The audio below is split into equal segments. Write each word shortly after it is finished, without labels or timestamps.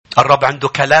الرب عنده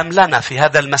كلام لنا في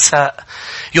هذا المساء.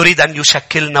 يريد أن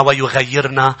يشكلنا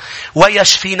ويغيرنا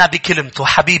ويشفينا بكلمته.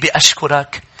 حبيبي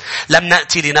أشكرك. لم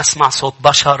نأتي لنسمع صوت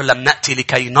بشر. لم نأتي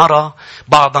لكي نرى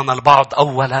بعضنا البعض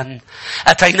أولا.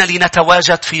 أتينا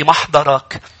لنتواجد في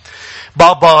محضرك.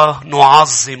 بابا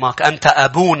نعظمك. أنت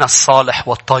أبونا الصالح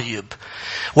والطيب.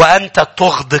 وأنت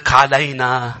تغدق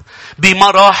علينا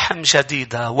بمراحم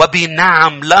جديدة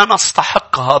وبنعم لا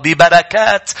نستحقها،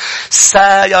 ببركات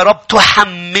يا رب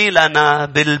تحملنا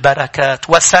بالبركات.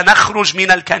 وسنخرج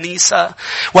من الكنيسة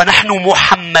ونحن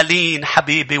محملين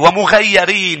حبيبي،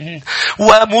 ومغيرين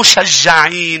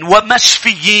ومشجعين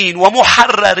ومشفيين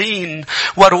ومحررين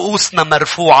ورؤوسنا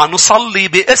مرفوعة. نصلي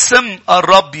باسم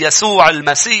الرب يسوع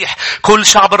المسيح. كل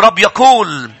شعب الرب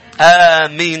يقول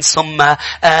آمين ثم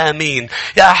آمين.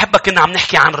 يا أحبة كنا عم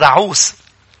نحكي عن رعوس،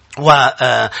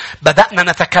 وبدأنا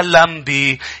نتكلم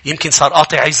يمكن صار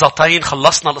قاطع عظتين.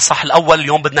 خلصنا الإصحاح الأول،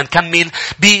 اليوم بدنا نكمل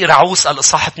برعوس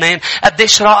الإصحاح 2.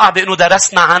 قديش رائع بأنه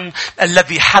درسنا عن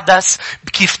الذي حدث،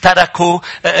 كيف تركوا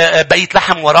بيت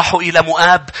لحم وراحوا إلى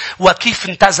مؤاب، وكيف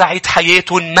انتزعت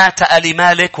حياتهم. مات آل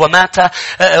مالك ومات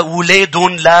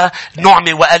أولادهم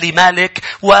لنعمة وآل مالك،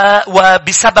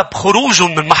 وبسبب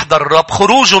خروجهم من محضر الرب،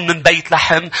 خروجهم من بيت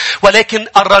لحم. ولكن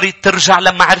قررت ترجع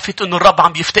لما عرفت أنه الرب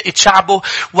عم يفتقد شعبه.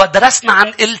 ودرسنا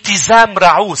عن التزام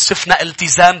رعوس. شفنا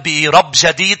التزام برب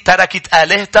جديد تركت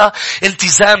آلهتها،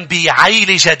 التزام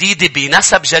بعائلة جديدة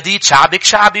بنسب جديد، شعبك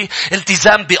شعبي،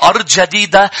 التزام بأرض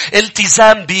جديدة،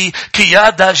 التزام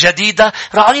بقيادة جديدة.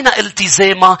 رأينا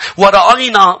التزامها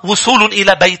ورأينا وصول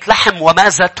إلى بيت لحم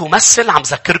وماذا تمثل. عم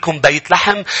ذكركم بيت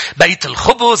لحم، بيت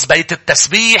الخبز، بيت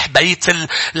التسبيح، بيت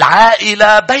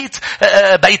العائلة،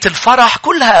 بيت الفرح،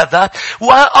 كل هذا.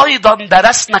 وأيضا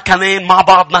درسنا كمان مع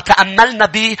بعضنا،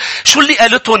 تأملنا شو اللي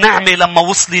قالته نعمة لما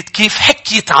وصلت، كيف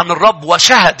حكيت عن الرب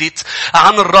وشهدت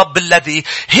عن الرب الذي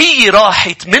هي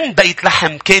راحت من بيت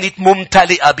لحم كانت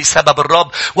ممتلئة بسبب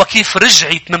الرب، وكيف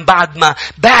رجعت من بعد ما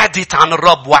بعدت عن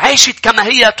الرب وعاشت كما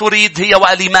هي تريد هي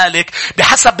وآل مالك،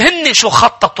 بحسب هن شو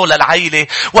خططوا للعائلة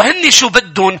وهن شو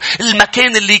بدهم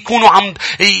المكان اللي يكونوا عم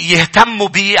يهتموا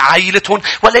بعائلتهم.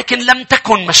 ولكن لم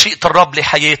تكن مشيئة الرب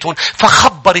لحياتهم،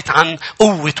 فخبرت عن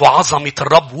قوة وعظمة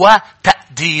الرب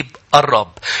وتأديب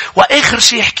الرب. وآخر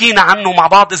شيء حكينا عنه مع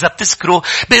بعض إذا بتذكروا،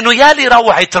 بأنه يالي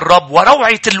روعة الرب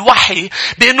وروعة الوحي،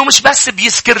 بأنه مش بس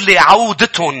بيذكر لي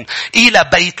عودتهم إلى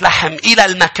بيت لحم إلى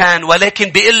المكان، ولكن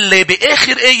بيقول لي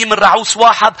بآخر آية من رعوس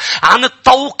 1 عن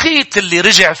التوقيت اللي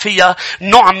رجع فيها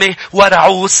نعمة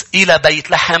ورعوس إلى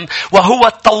بيت لحم، وهو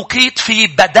التوقيت في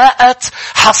بداءة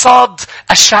حصاد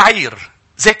الشعير.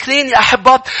 ذاكرين يا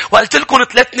أحباب؟ وقلت لكم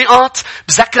 3 نقاط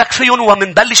بذكرك فيهم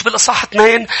ومنبلش بالإصحاح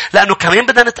 2، لأنه كمان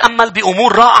بدنا نتأمل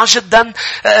بأمور رائعة جدا.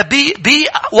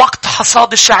 بوقت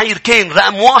حصاد الشعير كان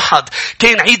رقم 1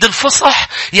 كان عيد الفصح،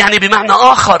 يعني بمعنى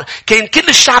آخر كان كل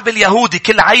الشعب اليهودي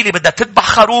كل عائلة بدها تذبح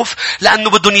خروف، لأنه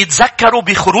بدهم يتذكروا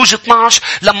بخروج 12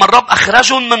 لما الرب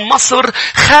أخرجهم من مصر.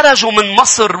 خرجوا من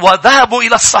مصر وذهبوا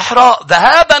إلى الصحراء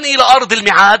ذهابا إلى أرض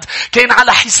الميعاد، كان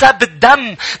على حساب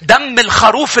الدم، دم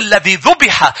الخروف الذي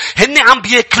ذبح. هن عم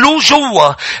بيأكلوه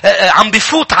جوا، عم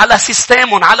بيفوت على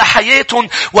سيستمهم على حياتهم،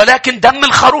 ولكن دم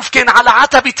الخروف كان على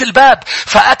عتبة الباب.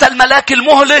 فأتى الملاك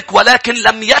المهلك ولكن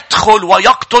لم يدخل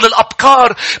ويقتل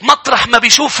الأبكار مطرح ما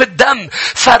بيشوف الدم.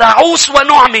 فرعوس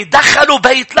ونعمة دخلوا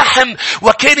بيت لحم،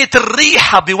 وكانت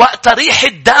الريحة بوقت ريح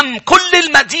الدم، كل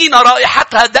المدينة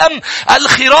رائحتها دم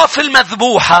الخراف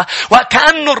المذبوحة.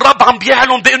 وكأنه الرب عم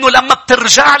بيعلن بأنه لما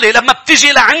بترجع لي، لما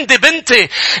بتجي لعندي بنتي،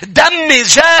 دمي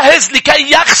جاهز لكي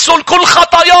يغسل كل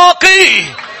خطاياك.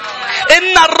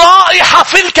 إن الرائحة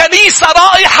في الكنيسة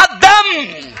رائحة دم.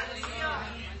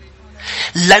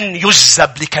 لن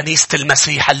يجذب لكنيسة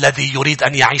المسيح الذي يريد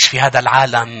أن يعيش في هذا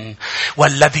العالم،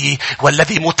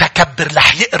 والذي متكبر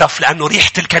رح يقرف، لأنه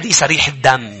ريحة الكنيسة ريحة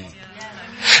دم.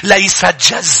 ليست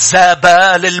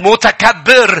جذابة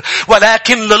للمتكبر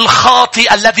ولكن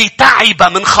للخاطئ الذي تعب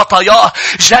من خطاياه.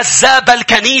 جذابة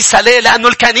الكنيسة. ليه؟ لأن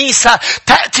الكنيسة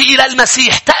تأتي إلى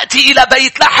المسيح، تأتي إلى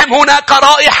بيت لحم. هناك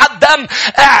رائحة دم،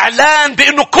 إعلان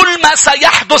بأنه كل ما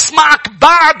سيحدث معك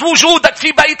بعد وجودك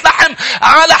في بيت لحم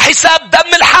على حساب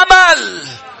دم الحمل،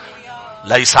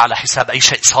 ليس على حساب أي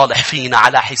شيء صالح فينا،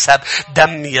 على حساب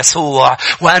دم يسوع.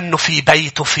 وأنه في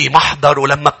بيته في محضر،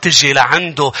 ولما بتجي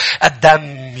لعنده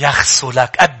الدم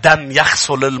يغسلك. الدم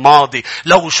يغسل الماضي.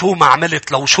 لو شو ما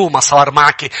عملت، لو شو ما صار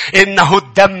معك، إنه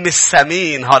الدم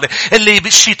الثمين هذا اللي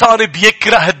الشيطان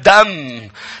بيكره الدم.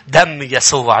 دم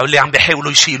يسوع. واللي عم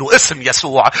بيحاولوا يشيلوا اسم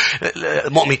يسوع،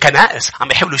 مؤمن كنائس عم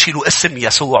بيحاولوا يشيلوا اسم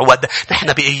يسوع.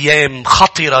 نحن بأيام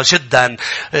خطرة جدا.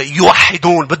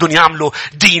 يوحدون، بدهم يعملوا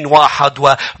دين واحد،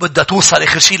 وبدها توصل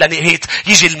آخر شيء لنهاية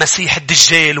يجي المسيح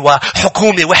الدجال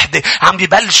وحكومة وحدة. عم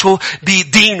بيبلشوا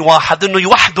بدين واحد إنه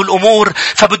يوحدوا الأمور،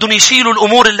 فبدهم يشيلوا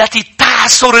الأمور التي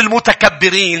تعسر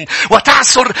المتكبرين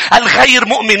وتعسر الغير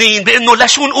مؤمنين، بأنه لا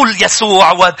شو نقول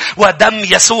يسوع ودم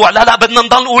يسوع. لا بدنا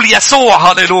نضل نقول يسوع.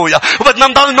 هاليلويا. وبدنا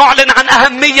نضل نعلن عن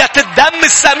أهمية الدم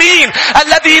الثمين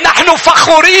الذي نحن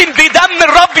فخورين بدم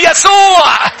الرب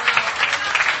يسوع.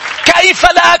 كيف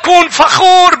لا أكون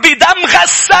فخور بدم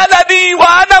غسلني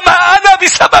وأنا ما أنا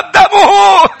بسبب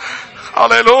دمه؟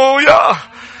 هاليلويا.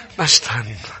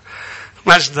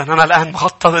 مجدا. أنا الآن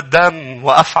مغطى بالدم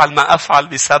وأفعل ما أفعل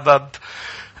بسبب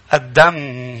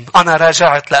الدم. أنا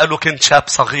رجعت لأنه كنت شاب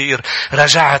صغير.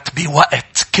 رجعت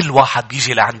بوقت كل واحد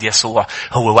بيجي لعند يسوع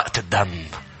هو وقت الدم.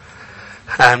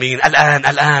 آمين.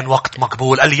 الآن وقت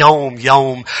مقبول. اليوم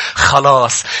يوم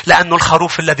خلاص. لأنه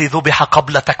الخروف الذي ذبح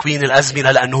قبل تكوين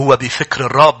الأزمنة، لأنه هو بفكر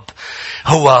الرب.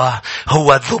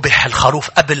 هو ذبح الخروف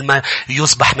قبل ما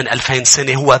يذبح من 2000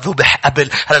 سنة. هو ذبح قبل.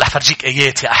 هلا رح فرجيك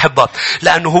آيات يا أحبة.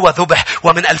 لأنه هو ذبح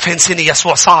ومن 2000 سنة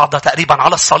يسوع صعد تقريبا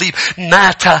على الصليب،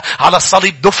 مات على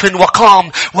الصليب، دفن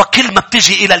وقام. وكل ما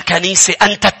بتجي إلى الكنيسة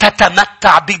أنت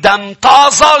تتمتع بدم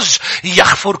طازج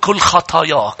يغفر كل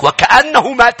خطاياك،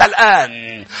 وكأنه مات الآن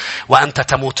وأنت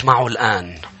تموت معه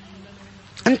الآن.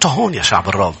 أنت هون يا شعب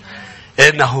الرب.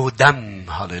 إنه دم.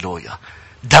 هاليلويا.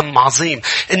 دم عظيم.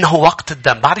 إنه وقت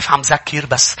الدم. بعرف عم ذكر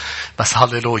بس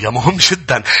هاليلويا مهم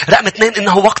جدا. رقم 2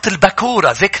 إنه وقت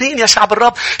البكورة. ذكرين يا شعب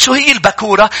الرب شو هي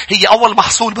البكورة؟ هي أول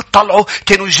محصول بتطلعه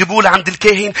كانوا يجيبوه لعند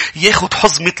الكاهن، ياخد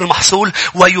حزمة المحصول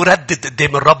ويردد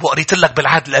قدام الرب. وقريت لك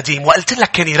بالعهد القديم وقلت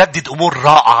لك كان يردد أمور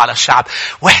رائعة على الشعب.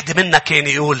 واحدة منا كان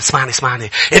يقول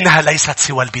اسمعني إنها ليست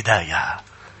سوى البداية.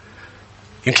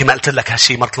 يمكن ما قلت لك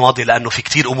هالشيء مرة الماضية لأنه في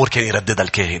كتير أمور كان يرددها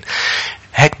الكاهن.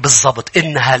 هيك بالضبط.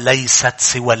 إنها ليست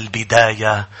سوى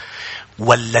البداية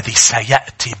والذي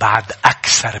سيأتي بعد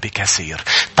أكثر بكثير.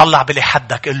 طلع بلي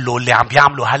حدك قل له اللي عم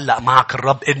بيعمله هلأ معك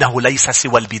الرب إنه ليس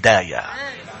سوى البداية.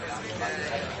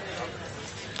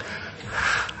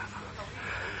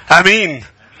 أمين.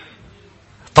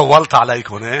 طولت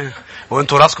عليكم ايه؟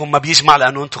 وانتوا راسكم ما بيجمع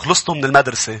لأنه انتوا خلصتوا من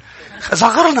المدرسة.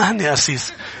 زغرنا هني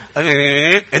أسيس.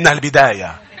 إنها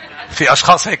البداية. في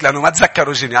أشخاص هيك لأنه ما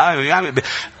تذكروا يعني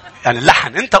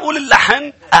اللحن. انت قول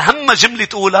اللحن. اهم جملة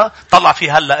تقولها طلع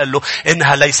فيها هلا قال له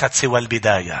انها ليست سوى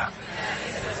البداية.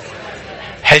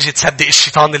 حاجة تصدق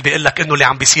الشيطان اللي بيقول لك انه اللي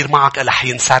عم بيصير معك رح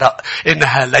ينسرق.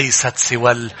 انها ليست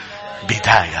سوى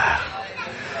البداية.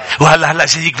 وهلا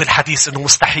جايك بالحديث انه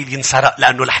مستحيل ينسرق،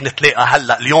 لانه رح نتلاقى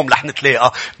هلا اليوم رح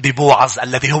نتلاقى ببوعز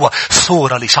الذي هو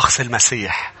صورة لشخص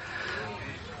المسيح.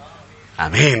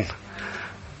 امين.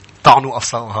 طعنوا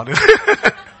أفصاها.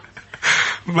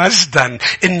 مجدا.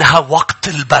 إنها وقت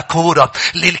البكورة.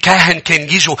 للكاهن كان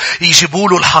يجيبوا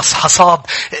له حصاد.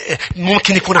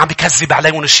 ممكن يكون عم بيكذب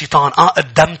عليهم الشيطان.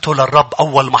 قدمتوا للرب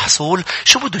أول محصول.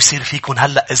 شو بده يصير فيكم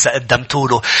هلأ إذا قدمتوا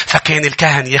له؟ فكان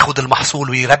الكاهن ياخد المحصول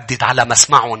ويردد على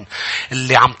مسمعهم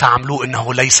اللي عم تعملوه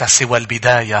إنه ليس سوى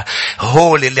البداية.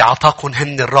 هول اللي عطاكم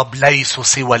هن الرب ليسوا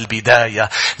سوى البداية.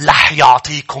 رح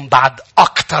يعطيكم بعد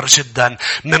أكتر جدا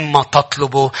مما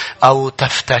تطلبوا أو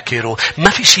تفتكروا. ما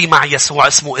في شيء مع يسوع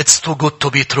اسمه it's too good to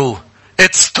be true.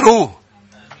 It's true.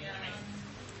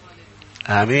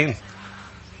 آمين.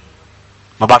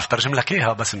 ما بعرف ترجم لك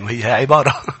إياها بس إنه هي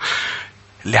عبارة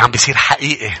اللي عم بيصير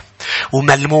حقيقي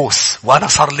وملموس. وأنا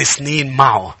صار لي سنين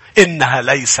معه. إنها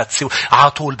ليست سوى.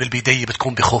 عطول بالبداية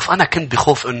بتكون بخوف. أنا كنت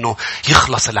بخوف إنه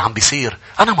يخلص اللي عم بيصير.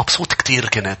 أنا مبسوط كتير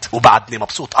كنت وبعدني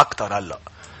مبسوط أكتر هلأ.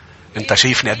 أنت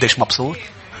شايفني قديش مبسوط؟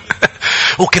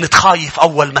 وكنت خايف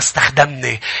أول ما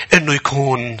استخدمني إنه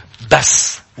يكون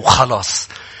بس وخلاص.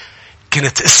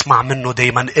 كنت اسمع منه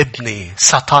دايما ابني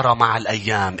سترى مع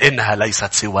الأيام إنها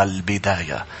ليست سوى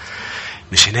البداية.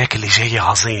 مش هناك اللي جاي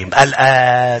عظيم.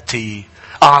 الآتي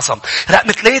أعظم.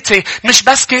 رقم 3 مش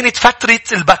بس كانت فترة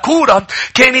البكورة،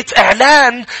 كانت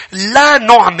إعلان لا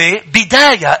نعمة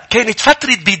بداية. كانت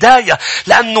فترة بداية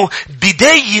لأنه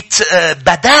بداية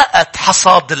بداءة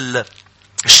حصاد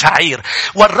الشعير.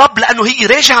 والرب لأنه هي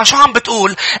راجعة شو عم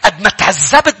بتقول؟ قد ما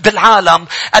تعذبت بالعالم،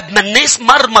 قد ما الناس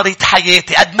مرمرت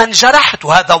حياتي، قد ما انجرحت،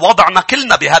 وهذا وضعنا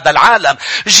كلنا بهذا العالم،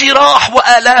 جراح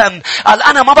وآلام. قال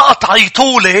أنا ما بقى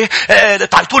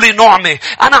تعيطولي نعمة،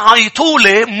 أنا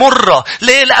عيطولي مرة.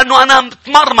 ليه؟ لأنه أنا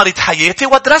مرمرت حياتي.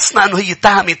 ودرسنا أنه هي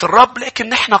اتهمت الرب، لكن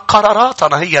نحن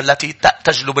قراراتنا هي التي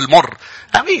تجلب المر.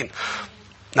 أمين.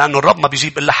 لأنه الرب ما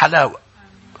بيجيب إلا حلاوة،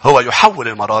 هو يحول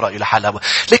المرارة إلى حلاوة.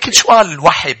 لكن شو قال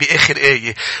الوحي بآخر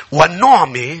آية؟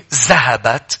 والنعمة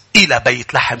ذهبت إلى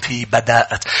بيت لحم في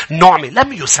بداءة. نعمة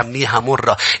لم يسميها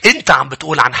مرة. أنت عم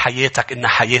بتقول عن حياتك إنها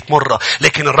حياة مرة،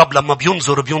 لكن الرب لما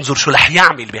بينظر شو رح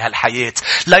يعمل بهالحياة.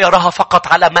 لا يراها فقط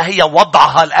على ما هي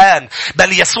وضعها الآن،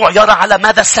 بل يسوع يرى على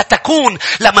ماذا ستكون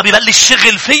لما بيبلش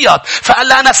شغل فيها.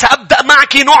 فقال أنا سأبدأ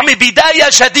معك نعمة، بداية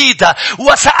جديدة،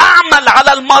 وسأعمل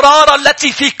على المرارة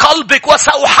التي في قلبك،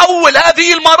 وسأحول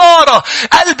هذه المرارة.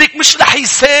 قلبك مش رح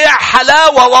يساع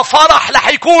حلاوة وفرح، رح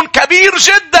يكون كبير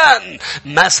جدا.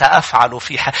 ما سأفعله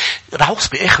في رعوس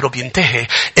بآخره بينتهي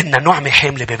إن نعمة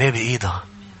حاملة بباب إيدها.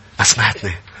 ما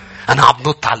سمعتني؟ أنا عم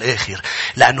نط على الآخر،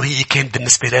 لأنه هي كان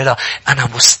بالنسبة لها أنا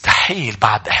مستحيل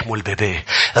بعد أحمل بيبي.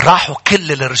 راحوا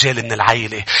كل الرجال من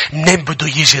العائلة. منين بده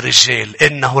يجي رجال؟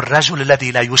 إنه الرجل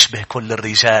الذي لا يشبه كل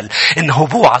الرجال، إنه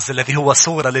بوعز الذي هو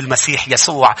صورة للمسيح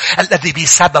يسوع، الذي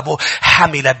بسببه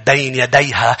حملت بين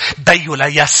يديها بيو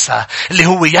ليسى، اللي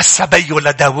هو يسى بيو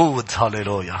لداود.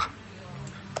 هاليلويا.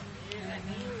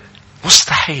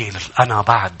 مستحيل أنا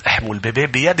بعد أحمل بيبي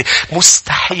بيدي.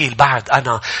 مستحيل بعد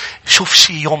أنا شوف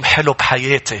شي يوم حلو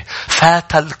بحياتي.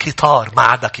 فات القطار ما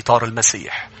عدا قطار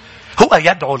المسيح. هو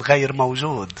يدعو الغير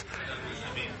موجود.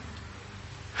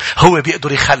 هو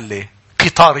بيقدر يخلي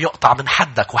قطار يقطع من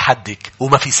حدك وحدك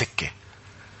وما في سكة.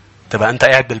 تبقى أنت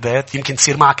قاعد بالبيت، يمكن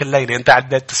تصير معك الليلة أنت قاعد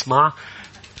بالبيت تسمع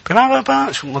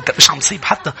شو مش عم صيب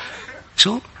حتى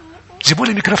شو جيبوا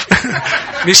لي ميكروفون.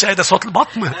 مش هيدا صوت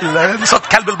البطن، صوت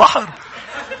كلب البحر.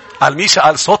 قال ميشا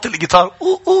قال صوت الجيتار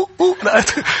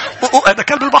هذا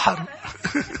كلب البحر.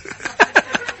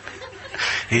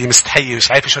 هي مستحية،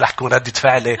 مش عارفة شو رح تكون ردة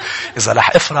فعلي، إذا رح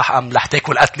أفرح أم رح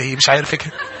تاكل قتلي. هي مش عارفة.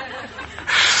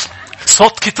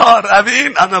 صوت جيتار.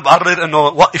 أمين. أنا بقرر إنه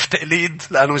وقف تقليد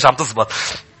لأنه مش عم تزبط.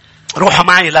 روحوا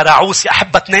معي لرعوس يا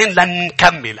أحبة 2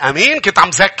 لنكمل. أمين. كنت عم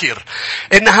ذكر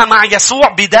إنها مع يسوع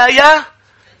بداية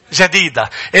جديدة،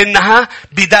 إنها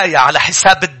بداية على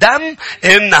حساب الدم،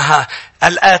 إنها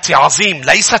الآتي عظيم،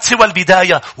 ليست سوى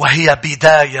البداية، وهي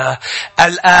بداية.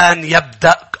 الآن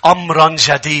يبدأ أمرا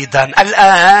جديدا،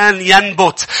 الآن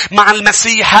ينبت مع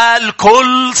المسيح.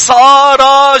 الكل صار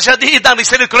جديدا.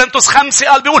 رسالة كورنثوس 5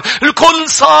 قال بيقول الكل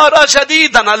صار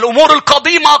جديدا، الأمور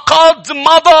القديمة قد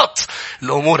مضت،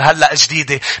 الأمور هلأ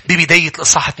جديدة. ببداية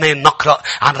الإصحاح 2 نقرأ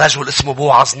عن رجل اسمه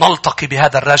بوعز. نلتقي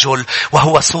بهذا الرجل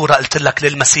وهو صورة قلت لك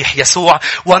للمسيح يسوع.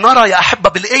 ونرى يا أحبة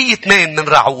بالآية 2 من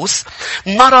رعوس،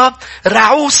 نرى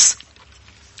رعوس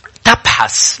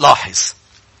تبحث. لاحظ،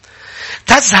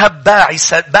 تذهب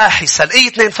باحثة. الآية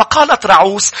 2 فقالت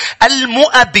رعوس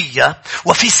المؤبية.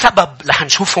 وفي سبب رح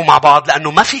نشوفه مع بعض،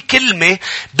 لأنه ما في كلمة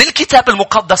بالكتاب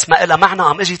المقدس ما إلها معنى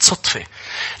عم اجت صدفة.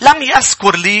 لم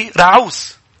يذكر لي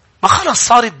رعوس، ما خلص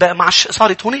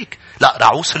صارت هناك. لا،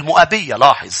 رعوس المؤبية.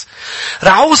 لاحظ،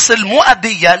 رعوس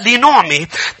المؤبية لنعمة.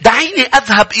 دعيني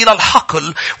أذهب إلى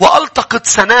الحقل وألتقط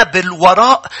سنابل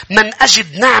وراء من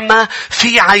أجد نعمة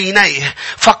في عينيه.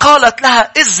 فقالت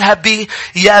لها اذهبي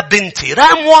يا بنتي.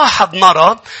 رقم 1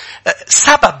 نرى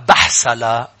سبب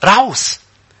بحثها لرعوس.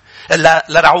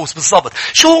 لرعوس بالضبط.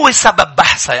 شو هو سبب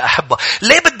بحثها يا أحبة؟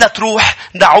 ليه بدها تروح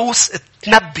رعوس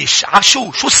تنبش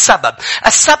عشو؟ شو السبب؟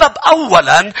 السبب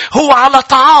أولا هو على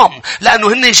طعام، لأنه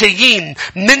هن جايين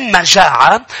من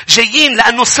مجاعة، جايين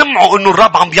لأنه سمعوا أنه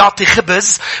الرب عم بيعطي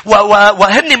خبز،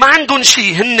 وهن ما عندهم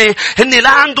شيء. هن لا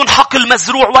عندهم حقل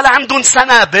مزروع ولا عندهم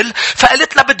سنابل.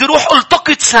 فقالت له بدي روح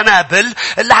التقط سنابل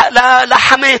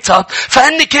لحماتها.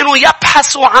 فهن كانوا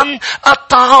يبحثوا عن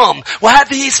الطعام.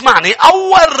 وهذه اسمعني،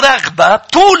 أول رغبة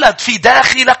تولد في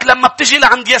داخلك لما بتجي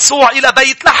لعند يسوع إلى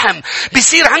بيت لحم،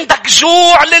 بيصير عندك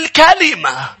جوع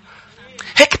للكلمة.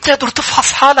 هيك بتقدر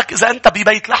تفحص حالك إذا أنت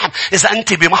ببيت لحم، إذا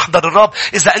أنت بمحضر الرب،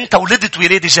 إذا أنت ولدت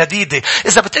ولادة جديدة.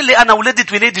 إذا بتقلي أنا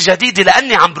ولدت ولادة جديدة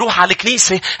لأني عم بروح على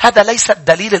الكنيسة، هذا ليس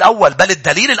الدليل الأول. بل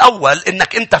الدليل الأول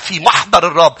إنك أنت في محضر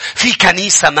الرب، في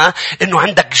كنيسة ما، إنه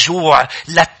عندك جوع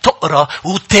لتقرأ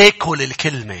وتاكل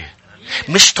الكلمة.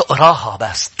 مش تقراها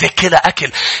بس، تاكلها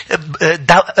أكل.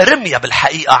 إرميا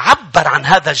بالحقيقة عبر عن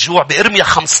هذا الجوع بإرميا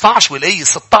 15 والآية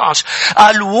 16.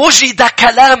 قال وجد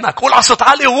كلامك. قول على صوت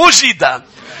عالي وجد.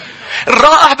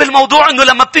 الرائع بالموضوع انه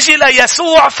لما بتجي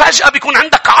ليسوع فجأة بيكون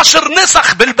عندك 10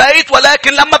 نسخ بالبيت،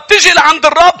 ولكن لما بتجي لعند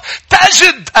الرب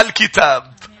تجد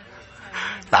الكتاب.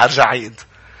 ارجع عيد.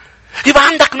 يبقى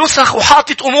عندك نسخ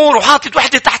وحاطط امور وحاطط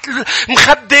وحده تحت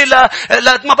المخده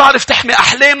ما بعرف تحمي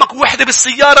احلامك، ووحده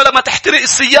بالسياره لما تحترق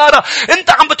السياره. انت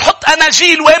عم بتحط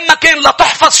اناجيل وين ما كان لا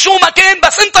تحفظ شو ما كان،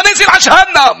 بس انت نازل على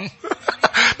جهنم.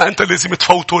 ما انت لازم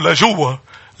تفوته لجوا،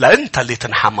 لا انت اللي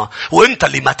تنحمى وانت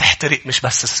اللي ما تحترق، مش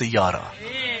بس السياره.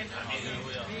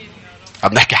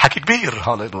 عم نحكي حكي كبير.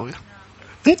 هاليلويا.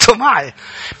 انتوا معي.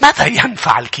 ماذا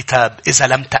ينفع الكتاب اذا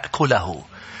لم تأكله؟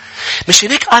 مش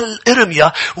هيك قال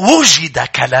إرميا وجد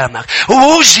كلامك،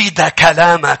 وجد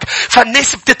كلامك.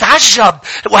 فالناس بتتعجب،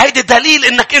 وهيدا دليل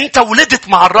انك انت ولدت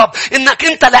مع الرب، انك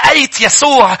انت لقيت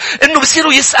يسوع. انه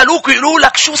بصيروا يسألوك ويقولوا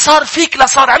لك شو صار فيك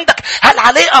لصار عندك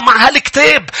هالعلاقة مع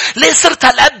هالكتاب؟ ليه صرت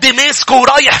هالقد ماسكه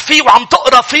ورايح فيه وعم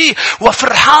تقرأ فيه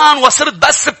وفرحان وصرت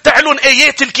بس بتعلن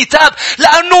آيات الكتاب؟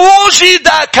 لأنه وجد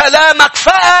كلامك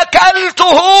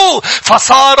فأكلته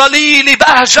فصار لي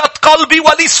لبهجة قلبي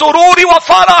ولسروري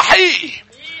وفرح.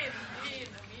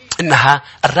 إنها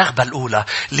الرغبة الأولى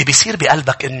اللي بيصير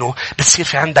بقلبك، إنه بتصير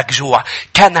في عندك جوع.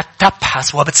 كانت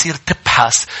تبحث وبتصير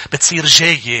تبحث، بتصير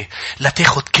جاية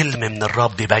لتاخد كلمة من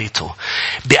الرب ببيته.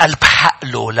 بقلب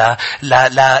حقله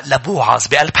لبوعز،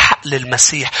 بقلب حقل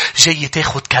المسيح جاي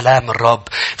تاخد كلام الرب.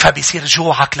 فبيصير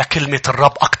جوعك لكلمة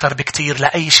الرب أكتر بكتير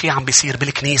لأي شيء عم بيصير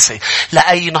بالكنيسة،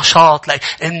 لأي نشاط.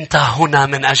 أنت هنا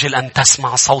من أجل أن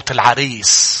تسمع صوت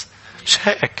العريس. مش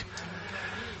هيك؟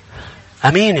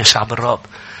 أمين يا شعب الرب.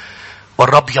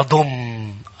 والرب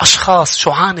يضم أشخاص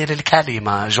جوعانة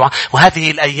للكلمة.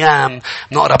 وهذه الأيام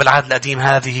نقرأ بالعهد القديم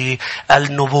هذه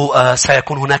النبوءة،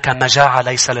 سيكون هناك مجاعة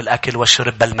ليس للأكل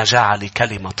والشرب بل مجاعة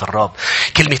لكلمة الرب.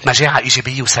 كلمة مجاعة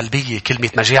إيجابية وسلبية. كلمة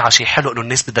مجاعة شيء حلو إنه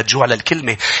الناس بدها تجوع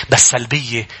للكلمة، بس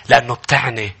سلبية لأنه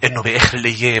بتعني إنه بآخر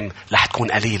الأيام رح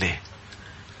تكون قليلة.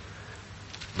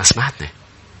 ما سمعتني؟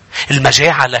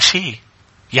 المجاعة لشيء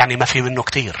يعني ما في منه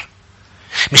كتير.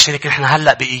 مش هيك نحن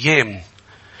هلأ بأيام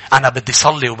أنا بدي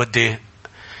صلي وبدي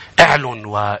أعلن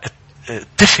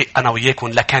واتفق أنا وياكم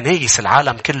لكنايس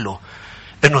العالم كله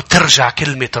إنه ترجع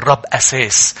كلمة الرب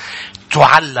أساس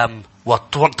تعلم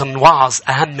وتنوعظ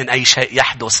أهم من أي شيء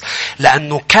يحدث.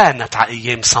 لأنه كانت على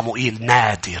أيام صموئيل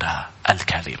نادرة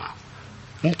الكلمة.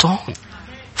 انتوا هون.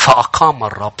 فأقام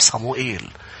الرب صموئيل.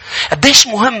 قديش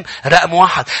مهم. رقم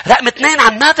 1. رقم 2،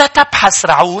 عن ماذا تبحث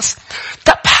رعوس؟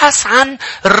 تبحث عن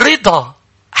رضا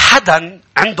حدا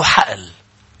عنده حقل.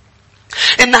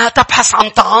 إنها تبحث عن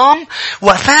طعام،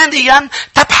 وثانيا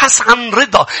تبحث عن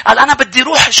رضا. قال أنا بدي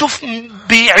روح أشوف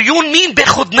بعيون مين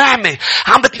بياخد نعمة.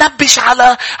 عم بتنبش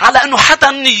على أنه حدا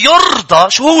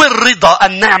يرضى. شو هو الرضا؟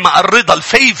 النعمة، الرضا،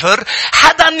 الفيفر.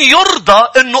 حدا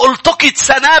يرضى أنه التقط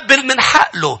سنابل من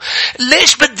حقله.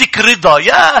 ليش بدك رضا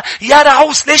يا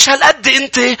رعوس؟ ليش هالقد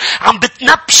أنت عم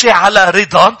بتنبشي على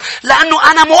رضا؟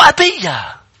 لأنه أنا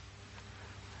مؤبية،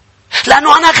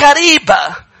 لأنه أنا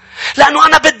غريبة، لأنه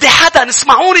أنا بدي حدا.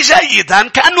 اسمعوني جيدا،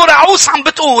 كأنه رعوس عم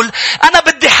بتقول أنا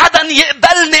بدي حدا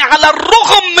يقبلني على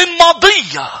الرغم من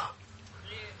ماضية.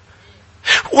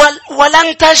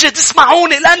 ولن تجد،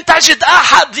 اسمعوني، لن تجد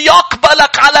أحد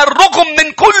يقبلك على الرغم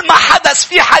من كل ما حدث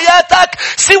في حياتك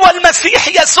سوى المسيح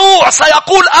يسوع.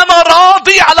 سيقول أنا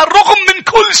راضي على الرغم من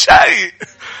كل شيء.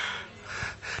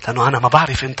 لأنه أنا ما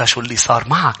بعرف أنت شو اللي صار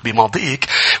معك بماضيك،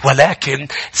 ولكن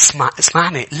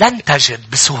اسمعني، لن تجد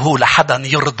بسهولة حدا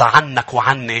يرضى عنك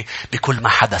وعني بكل ما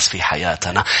حدث في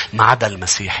حياتنا ما عدا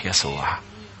المسيح يسوع.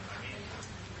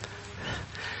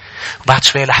 بعد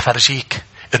شوي رح فرجيك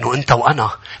أنه أنت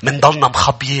وأنا منضلنا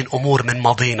مخبيين أمور من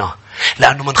ماضينا،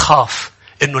 لأنه منخاف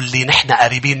أنه اللي نحن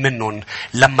قريبين منهم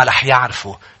لما رح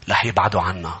يعرفوا رح يبعدوا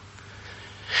عنا.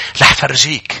 رح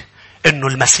فرجيك إنه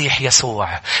المسيح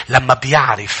يسوع لما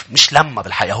بيعرف، مش لما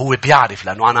بالحقيقة هو بيعرف،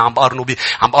 لأنه أنا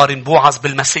عم قارن بوعز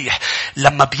بالمسيح.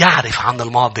 لما بيعرف عن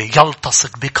الماضي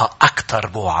يلتصق بك أكتر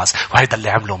بوعز. وهذا اللي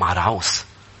عمله مع رعوس.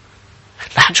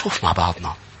 رح نشوف مع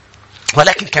بعضنا.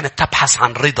 ولكن كانت تبحث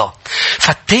عن رضا.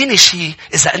 فالتاني شيء،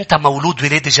 إذا أنت مولود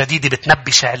ولادة جديدة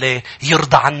بتنبش عليه،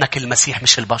 يرضى عنك المسيح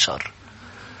مش البشر.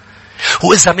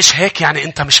 وإذا مش هيك يعني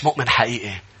أنت مش مؤمن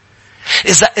حقيقي.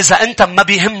 إذا أنت ما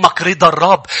بيهمك رضا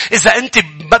الرب، إذا أنت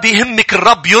ما بيهمك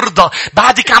الرب يرضى،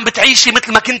 بعدك عم بتعيشي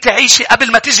مثل ما كنت عايشي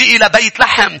قبل ما تجي إلى بيت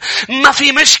لحم. ما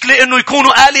في مشكلة إنه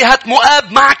يكونوا آلهة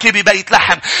مؤاب معك ببيت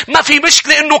لحم. ما في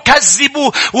مشكلة إنه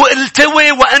كذبوا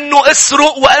والتوي وإنه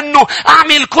اسرق وإنه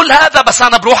أعمل كل هذا، بس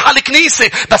أنا بروح على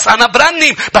الكنيسة، بس أنا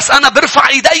برنم، بس أنا برفع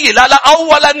إيدي. لا،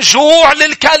 أولا جوع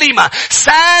للكلمة،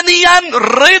 ثانيا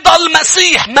رضا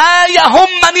المسيح. ما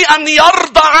يهمني أن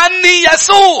يرضى عني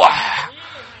يسوع.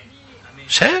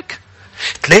 شاك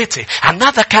 3. عن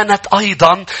ماذا كانت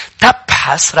أيضا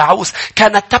تبحث رعوس؟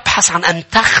 كانت تبحث عن أن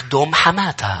تخدم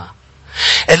حماتها.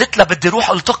 قلت لها بدي روح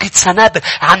التقط سنابل.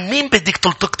 عن مين بدك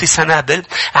تلتقطي سنابل؟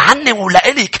 عني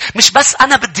ولإلك. مش بس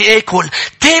أنا بدي آكل.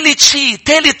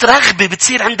 ثالث رغبة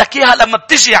بتصير عندك إياها لما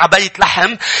بتجي على بيت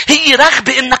لحم، هي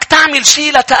رغبة إنك تعمل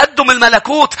شيء لتقدم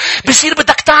الملكوت. بصير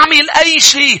بدك تعمل أي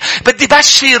شيء. بدي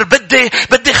بشر،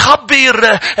 بدي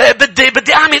خبر،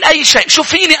 بدي أعمل أي شيء. شو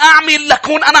فيني أعمل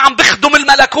لكون أنا عم بخدم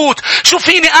الملكوت؟ شو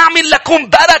فيني أعمل لكون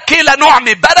بركة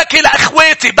لنعمة، بركة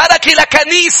لأخواتي، بركة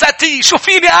لكنيستي؟ شو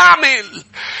فيني أعمل؟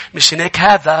 مش هيك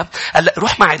هذا.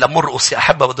 روح معي لمرقس يا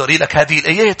أحبة، بدي أوري لك هذه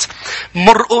الآيات.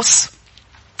 مرقس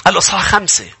الإصحاح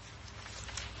 5.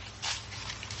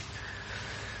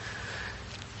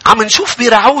 عم نشوف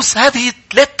برعوس هذه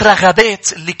 3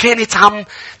 رغبات اللي كانت عم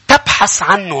تبحث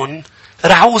عنهم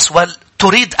رعوس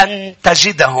وتريد أن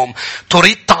تجدهم.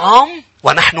 تريد طعام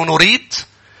ونحن نريد.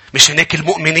 مش هيك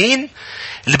المؤمنين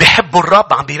اللي بيحبوا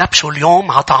الرب عم بينبشوا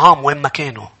اليوم على طعام وين ما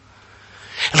كانوا.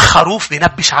 الخروف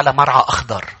بينبش على مرعى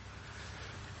أخضر.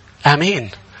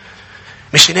 آمين.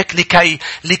 مش هناك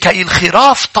لكي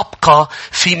الخراف تبقى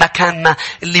في مكان ما.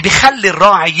 اللي بيخلي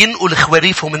الراعي ينقل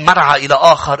خواريفه من مرعى إلى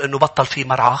آخر إنه بطل فيه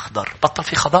مرعى أخضر، بطل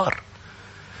فيه خضار.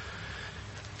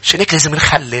 شنك لازم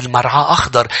نخلي المرعى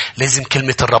أخضر. لازم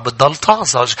كلمة الرب تضل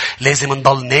طازج. لازم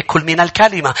نضل ناكل من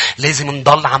الكلمة. لازم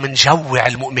نضل عم نجوع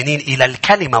المؤمنين إلى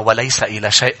الكلمة وليس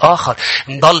إلى شيء آخر.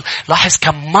 نضل لاحظ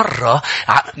كم مرة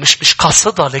مش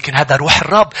قاصدة، لكن هذا روح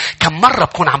الرب. كم مرة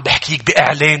بكون عم بحكيك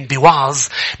بإعلان بوعظ،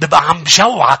 ببقى عم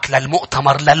بجوعك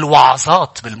للمؤتمر،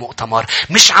 للوعظات بالمؤتمر،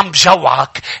 مش عم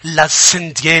بجوعك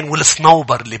للسنديان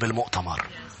والصنوبر اللي بالمؤتمر.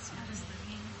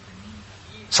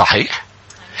 صحيح؟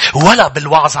 ولا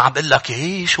بالوعظ عم بقول لك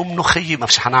ايه شو منوخية. ما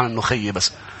فيش حنعمل منوخية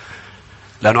بس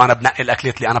لأنه أنا بنقي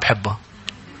الأكلات اللي أنا بحبها.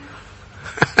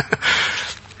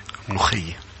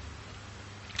 منوخية.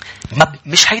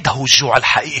 مش هيدا هو الجوع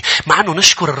الحقيقي. مع أنه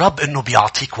نشكر الرب أنه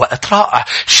بيعطيك وقت رائع،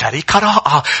 شركة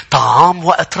رائعة، طعام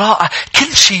وقت رائع.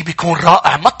 كل شيء بيكون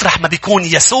رائع مطرح ما بيكون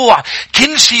يسوع.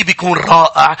 كل شيء بيكون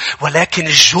رائع. ولكن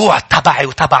الجوع تبعي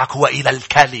وتبعك هو إلى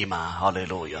الكلمة.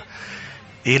 هاليلويا.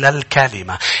 إلى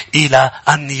الكلمة. إلى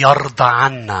أن يرضى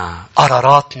عنا.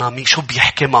 قراراتنا شو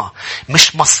بيحكمها؟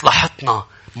 مش مصلحتنا،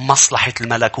 مصلحة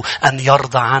الملكوت. أن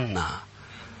يرضى عنا.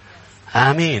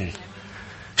 آمين.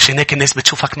 شنك الناس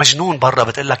بتشوفك مجنون برا،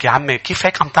 بتقلك يا عمي كيف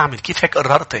هيك عم تعمل؟ كيف هيك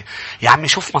قررتي؟ يا عمي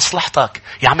شوف مصلحتك.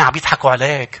 يا عمي عم بيضحكوا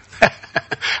عليك.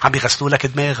 عم بيغسلوا لك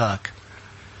دماغك.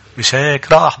 مش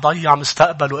هيك؟ راح ضيع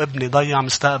مستقبله ابني، ضيع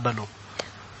مستقبله.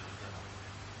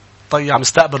 ضيع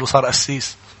مستقبله صار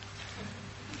قسيس.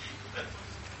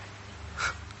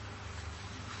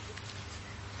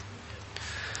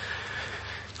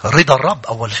 رضا الرب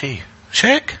أول شيء.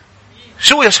 شيك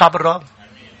شو يا شعب الرب؟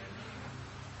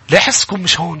 ليه حسكم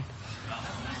مش هون؟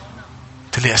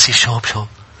 تلي أسيس شوب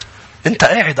انت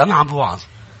قاعد أنا عم بوعظ.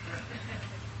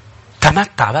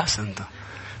 تمتع بس انت.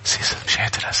 أسيس مش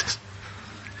قادر أسيس.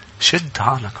 شد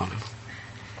حالك.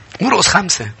 مرقس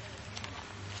 5.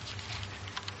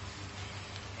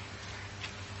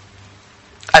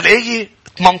 الآية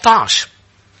 18.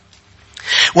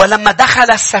 ولما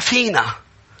دخل السفينة،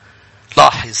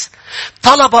 لاحظ،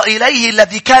 طلب إليه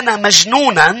الذي كان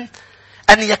مجنونا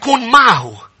أن يكون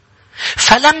معه،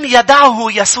 فلم يدعه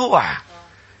يسوع،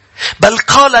 بل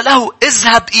قال له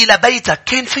اذهب إلى بيتك.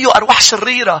 كان فيه أرواح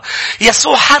شريرة.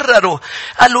 يسوع حرره.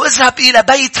 قال له اذهب إلى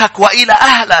بيتك وإلى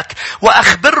أهلك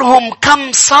وأخبرهم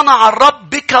كم صنع الرب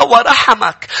بك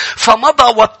ورحمك. فمضى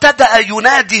وابتدأ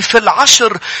ينادي في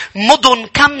 10 مدن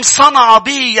كم صنع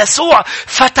به يسوع،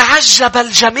 فتعجب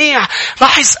الجميع.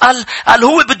 لاحظ قال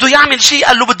هو بده يعمل شيء.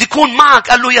 قال له بدي يكون معك.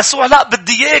 قال له يسوع لا،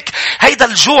 بدي اياك. هيدا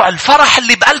الجوع، الفرح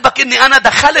اللي بقلبك اني انا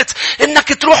دخلت،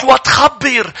 انك تروح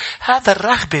وتخبر. هذا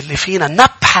الرغبة اللي فينا.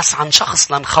 نبحث عن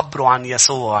شخص لنخبره عن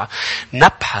يسوع.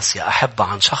 نبحث يا أحبة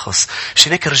عن شخص.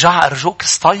 شنك أرجوك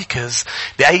استيقظ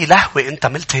بأي لهوة أنت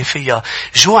ملتهي فيها.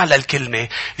 جوع للكلمة،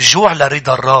 جوع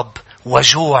لرضا الرب،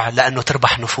 وجوع لأنه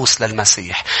تربح نفوس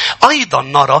للمسيح. أيضا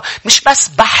نرى مش بس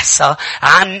بحث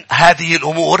عن هذه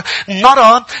الأمور،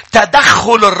 نرى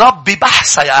تدخل الرب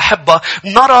ببحث يا أحبة.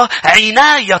 نرى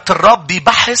عناية الرب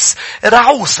ببحث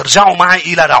رعوس. ارجعوا معي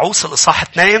إلى رعوس الإصحاح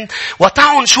 2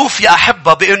 وتعالوا نشوف يا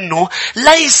أحبة بأنه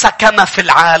ليس كما في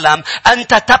العالم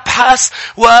أنت تبحث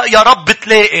ويا رب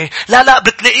تلاقي. لا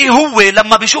بتلاقيه هو.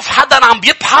 لما بيشوف حدا عم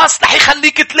بيبحث رح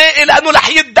يخليك تلاقي، لأنه رح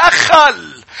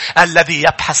يتدخل. الذي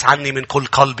يبحث عني من كل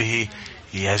قلبه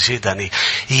يجدني.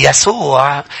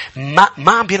 يسوع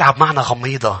ما عم بيلعب معنا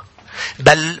غميضة،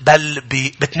 بل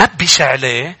بتنبش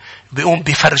عليه، بيقوم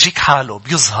بيفرجيك حاله،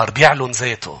 بيظهر، بيعلن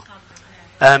ذاته.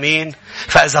 آمين.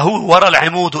 فإذا هو ورا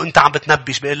العمود وانت عم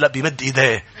بتنبش بيقول لك بيمد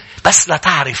ايديه بس لا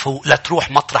تعرفه، لا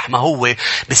تروح مطرح ما هو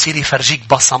بصير يفرجيك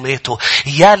بصماته.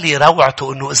 يالي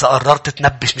روعته انه اذا قررت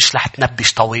تنبش مش رح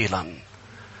تنبش طويلا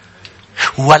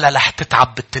ولا رح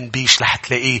تتعب بالتنبيش. رح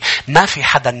تلاقيه ما في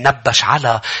حدا نبش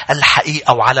على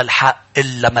الحقيقة وعلى الحق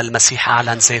إلا ما المسيح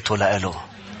أعلن ذاته لإله.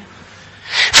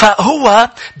 فهو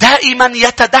دائما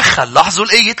يتدخل. لاحظوا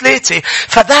الآية 3: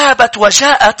 فذهبت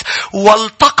وجاءت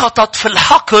والتقطت في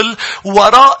الحقل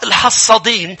وراء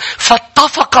الحصادين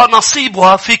فاتفق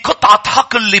نصيبها في قطعة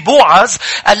حقل لبوعز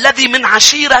الذي من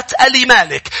عشيرة آل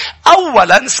مالك.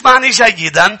 أولا اسمعني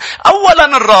جيدا،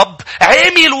 أولا الرب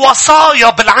عامل وصايا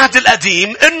بالعهد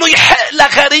القديم انه يحق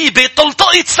لغريبة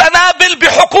تلتقط سنابل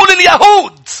بحقول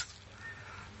اليهود.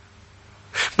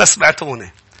 ما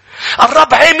سمعتوني؟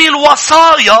 الرب عمل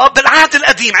وصايا بالعهد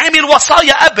القديم، عمل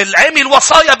وصايا قبل، عمل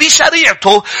وصايا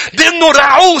بشريعته بأنه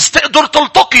رعوز تقدر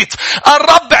تلتقط.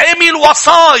 الرب عمل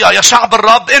وصايا يا شعب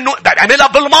الرب أنه عملها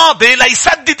بالماضي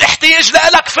ليسدد احتياج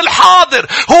لك في الحاضر.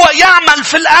 هو يعمل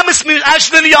في الأمس من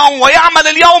أجل اليوم ويعمل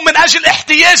اليوم من أجل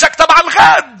احتياجك تبع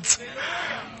الغد.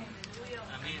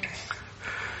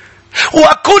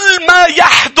 وكل ما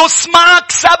يحدث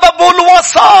معك سبب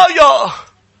الوصايا.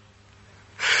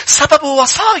 سبب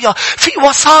وصايا. في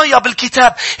وصايا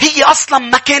بالكتاب هي أصلا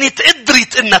ما كانت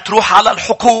قدرت إنها تروح على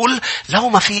الحقول لو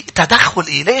ما في تدخل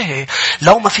إلهي،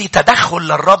 لو ما في تدخل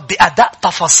للرب بأداء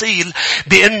تفاصيل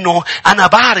بأنه أنا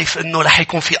بعرف إنه رح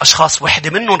يكون في أشخاص وحدة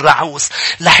منهم رعوس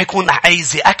رح يكون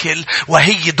عايزة أكل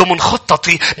وهي ضمن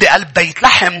خطتي بقلب بيت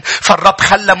لحم. فالرب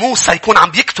خلى موسى يكون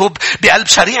عم يكتب بقلب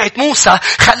شريعة موسى،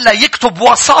 خلى يكتب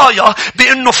وصايا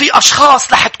بأنه في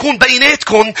أشخاص رح تكون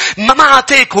بيناتكم ما معها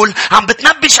تاكل عم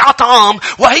بتنبش على طعام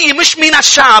وهي مش من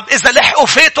الشعب. إذا لحقوا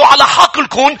فاتوا على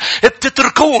حقلكم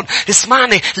بتتركون.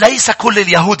 اسمعني، ليس كل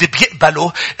اليهود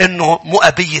بيقبلوا إنه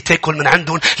مؤبية تاكل من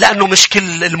عندهم لأنه مش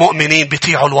كل المؤمنين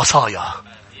بيطيعوا الوصايا.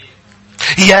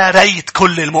 يا ريت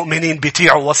كل المؤمنين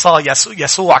بيطيعوا وصايا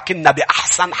يسوع كنا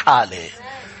بأحسن حالة.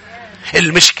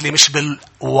 المشكلة مش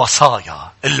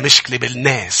بالوصايا، المشكلة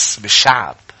بالناس،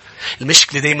 بالشعب.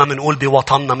 المشكلة دايما منقول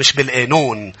بوطننا مش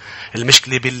بالقانون،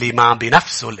 المشكلة باللي ما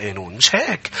بنفسه القانون. مش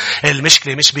هيك.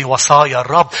 المشكلة مش بوصايا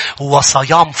الرب،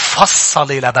 وصايا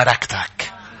مفصلة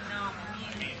لبركتك.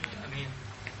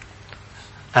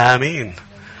 آمين.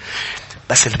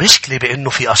 بس المشكلة بأنه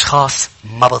في أشخاص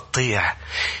ما بتطيع.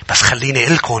 بس خليني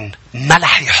أقولكم ما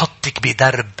رح يحطك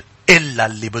بدرب إلا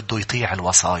اللي بده يطيع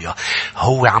الوصايا.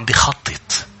 هو عم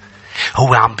بيخطط،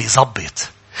 هو عم بيزبط.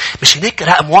 مش هناك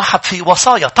رقم 1 في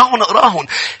وصايا. تعالوا نقراهم.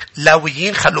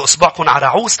 لاويين، خلوا اصبعكم على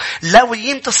رعوس.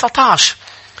 لاويين 19.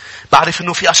 بعرف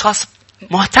انه في اشخاص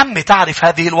مهتمة تعرف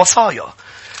هذه الوصايا.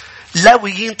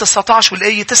 لاويين 19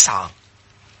 والآية 9.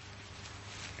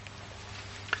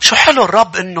 شو حلو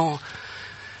الرب انه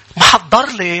محضر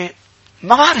لي،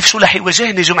 ما بعرف شو رح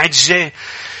يواجهني جمعة الجاي،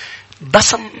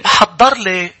 بس محضر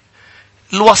لي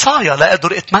الوصايا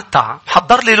لأقدر اتمتع،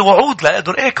 محضر لي الوعود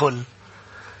لأقدر اكل.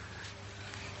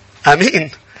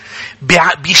 امين.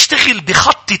 بيشتغل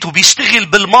بخطط وبيشتغل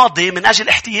بالماضي من اجل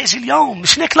احتياج اليوم.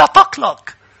 مش هيك؟ لا تقلق،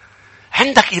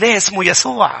 عندك اله اسمه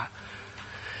يسوع.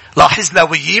 لاحظ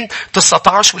لاويين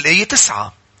 19 والآية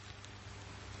 9.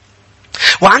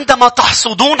 وعندما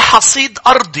تحصدون حصيد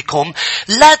أرضكم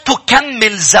لا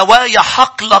تكمل زوايا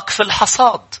حقلك في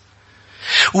الحصاد،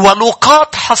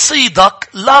 ولقاط حصيدك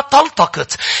لا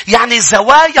تلتقط. يعني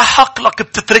زوايا حقلك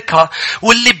بتتركها،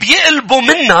 واللي بيقلبوا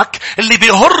منك، اللي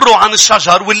بيهروا عن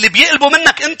الشجر واللي بيقلبوا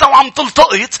منك انت وعم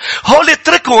تلتقط، هول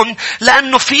اتركهم،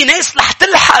 لانه في ناس رح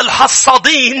تلحق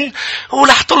الحصادين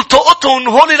ورح تلتقطهم.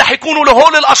 هول رح يكونوا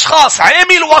لهول الاشخاص.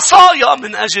 عامل وصايا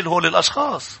من اجل هول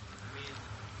الاشخاص.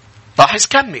 لاحظ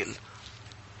كمل.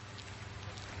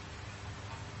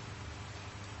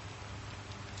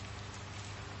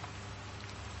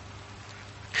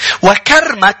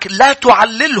 وكرمك لا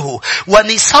تعلله،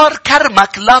 ونثار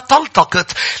كرمك لا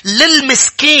تلتقط.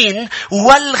 للمسكين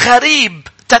والغريب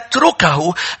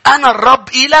تتركه. أنا الرب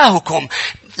إلهكم.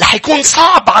 رح يكون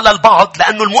صعب على البعض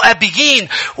لأنه المؤابيين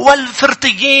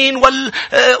والفرتيين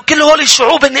كل هول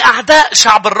الشعوب إن أعداء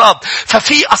شعب الرب.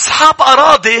 ففي أصحاب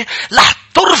أراضي رح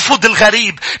ترفض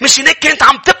الغريب. مش هناك كنت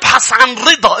عم تبحث عن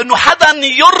رضا إنه حدا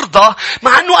يرضى،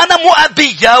 مع إنه أنا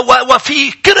مؤابية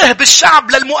وفي كره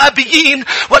بالشعب للمؤابيين،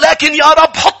 ولكن يا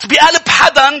رب حط بقلب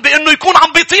حدا بإنه يكون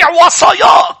عم بيطيع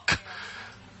وصاياك.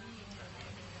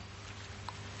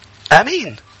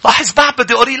 آمين. لاحظ بعد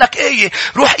بدي أقري لك آية.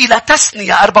 روح إلى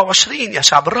تثنية 24 يا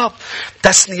شعب الرب.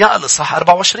 تثنية الإصحاح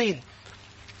 24.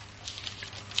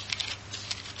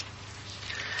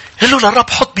 قل له للرب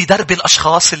حط بدرب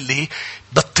الأشخاص اللي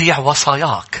بتطيع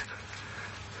وصاياك.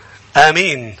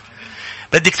 آمين.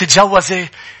 بدك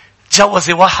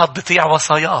تجوزي واحد بطيع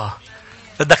وصاياه.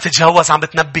 بدك تتجوز عم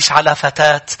بتنبش على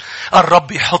فتاة،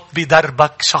 الرب يحط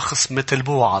بدربك شخص مثل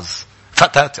بوعز.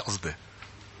 فتاة قصدي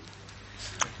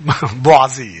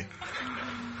بوعزية.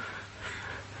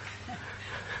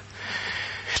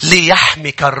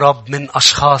 ليحمك الرب من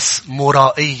أشخاص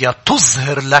مرائية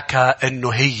تظهر لك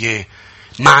أنه هي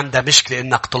ما عندها مشكلة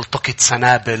انك تلتقط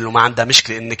سنابل، وما عندها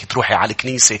مشكلة انك تروحي على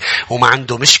الكنيسة، وما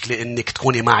عنده مشكلة انك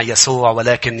تكوني مع يسوع،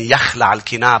 ولكن يخلع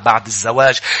القناع بعد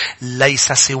الزواج.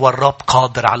 ليس سوى الرب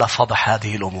قادر على فضح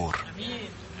هذه الأمور.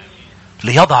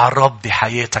 ليضع الرب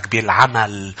بحياتك،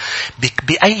 بالعمل،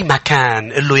 بأي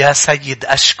مكان. قل له يا سيد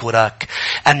أشكرك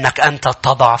أنك أنت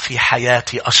تضع في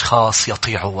حياتي أشخاص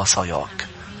يطيعوا وصاياك.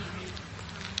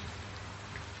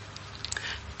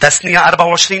 تثنية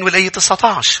 24 والآية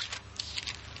 19.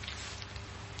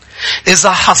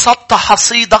 إذا حصدت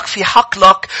حصيدك في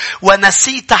حقلك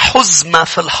ونسيت حزمة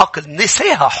في الحقل،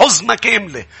 نسيها حزمة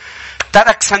كاملة،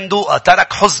 ترك صندوقة،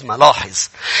 ترك حزمة. لاحظ،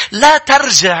 لا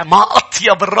ترجع، ما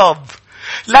أطيب الرب،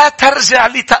 لا ترجع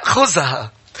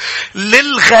لتأخذها.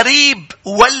 للغريب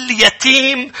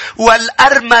واليتيم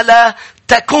والأرملة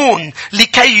تكون،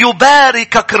 لكي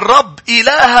يباركك الرب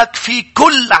إلهك في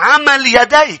كل عمل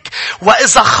يديك.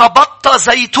 وإذا خبطت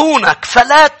زيتونك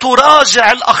فلا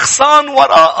تراجع الأغصان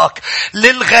وراءك.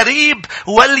 للغريب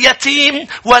واليتيم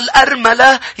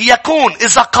والأرملة يكون.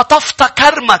 إذا قطفت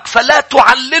كرمك فلا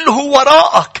تعلله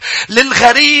وراءك.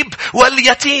 للغريب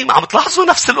واليتيم. عم تلاحظوا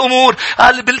نفس الأمور،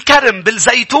 قال بالكرم،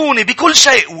 بالزيتون، بكل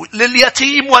شيء.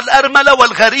 لليتيم والأرملة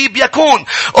والغريب يكون.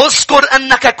 اذكر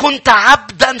أنك كنت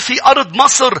عبدا في أرض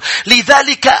مصر،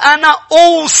 لذلك أنا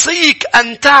أوصيك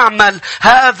أن تعمل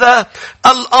هذا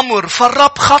الأمر.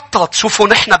 فالرب خطط. شوفوا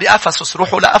نحن بأفسس،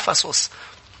 روحوا لأفسس.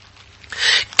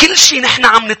 كل شيء نحن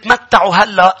عم نتمتعه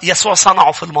هلأ يسوع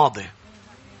صنعه في الماضي.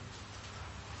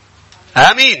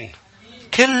 آمين.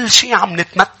 كل شيء عم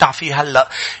نتمتع فيه هلأ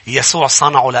يسوع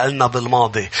صنعه لنا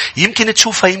بالماضي. يمكن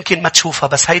تشوفها يمكن ما تشوفها،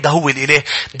 بس هيدا هو الإله.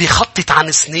 بيخطط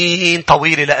عن سنين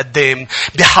طويلة لقدام،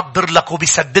 بيحضر لك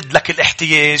وبيسدد لك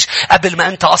الاحتياج قبل ما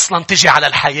أنت أصلا تجي على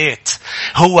الحياة.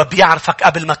 هو بيعرفك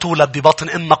قبل ما تولد ببطن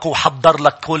أمك وحضر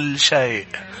لك كل شيء.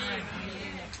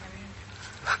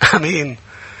 أمين.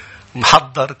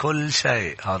 محضر كل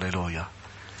شيء. هاليلويا.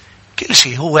 كل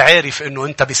شيء. هو عارف انه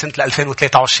انت بسنة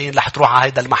 2023 رح تروح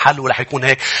على هذا المحل ورح يكون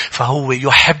هيك. فهو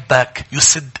يحبك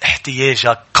يسد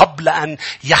احتياجك قبل ان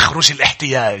يخرج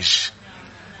الاحتياج.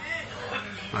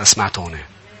 ما سمعتوني؟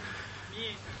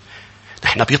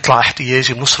 نحن بيطلع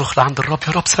احتياجي بنصرخ لعند الرب،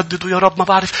 يا رب سدده، يا رب ما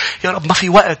بعرف، يا رب ما في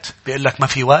وقت. بيقول لك ما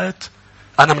في وقت.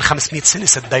 انا من 500 سنة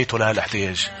سديته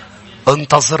لهالاحتياج.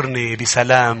 انتظرني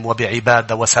بسلام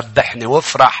وبعبادة وسبحني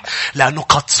وافرح، لانه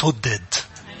قد سدد.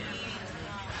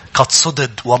 قد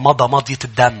صدد ومضى مضية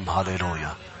الدم.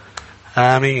 هاليلويا.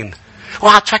 آمين.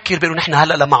 وقعد تفكر بأنه نحن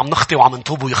هلأ لما عم نخطي وعم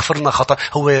نتوب ويغفرنا خطأ،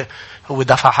 هو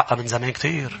دفع حقه من زمان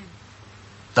كتير.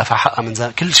 دفع حقه من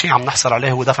زمان. كل شيء عم نحصل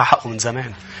عليه هو دفع حقه من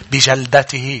زمان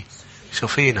بجلدته.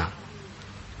 شوفينا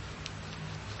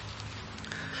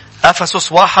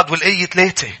أفسس 1 والآية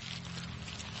 3.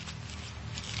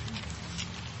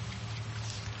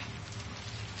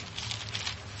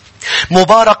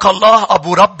 مبارك الله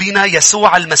أبو ربنا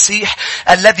يسوع المسيح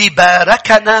الذي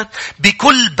باركنا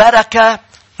بكل بركة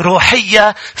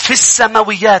روحية في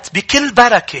السماويات. بكل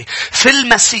بركة في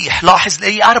المسيح. لاحظ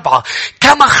الآية 4.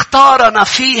 كما اختارنا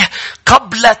فيه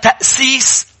قبل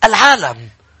تأسيس العالم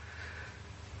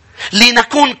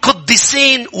لنكون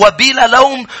قديسين وبلا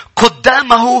لوم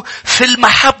قدامه في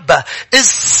المحبة، إذ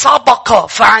سبق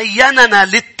فعيننا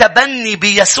للتبني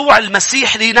بيسوع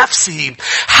المسيح لنفسه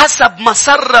حسب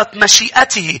مسرة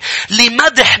مشيئته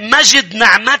لمدح مجد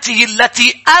نعمته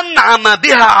التي أنعم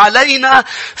بها علينا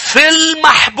في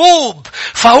المحبوب.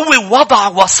 فهو وضع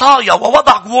وصايا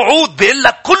ووضع وعود. بيقول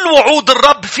لك كل وعود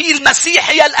الرب في المسيح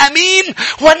هي الأمين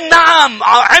والنعم.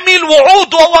 عمل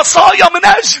وعود ووصايا من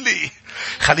أجلي.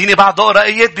 خليني بعد أقرأ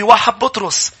آيات بواحد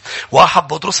بطرس. واحد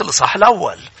بطرس الإصحاح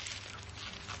الأول.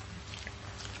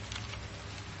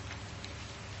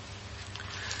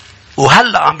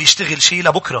 وهلأ عم بيشتغل شيء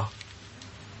لبكرة.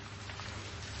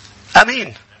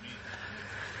 أمين.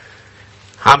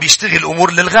 عم بيشتغل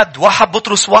أمور للغد. واحد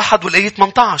بطرس 1 والآية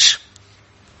 18.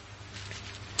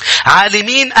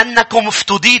 عالمين أنكم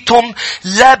افتديتم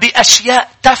لا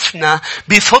بأشياء تفنى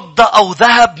بفضة أو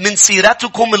ذهب من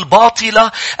سيرتكم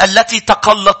الباطلة التي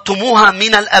تقلدتموها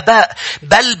من الآباء،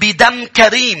 بل بدم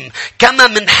كريم كما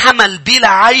من حمل بلا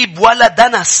عيب ولا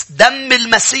دنس، دم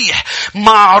المسيح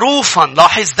معروفا،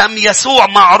 لاحظ دم يسوع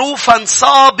معروفا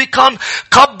سابقا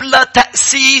قبل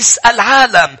تأسيس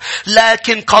العالم،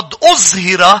 لكن قد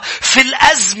أظهر في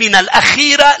الأزمنة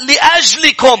الأخيرة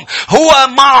لأجلكم. هو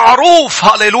معروف،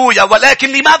 هاليلويا،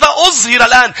 ولكن لماذا أظهر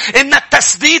الآن؟ إن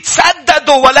التثبيت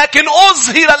سدده، ولكن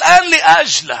أظهر الآن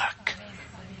لأجلك.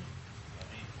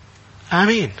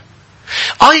 آمين.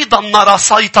 أيضا نرى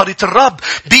سيطرة الرب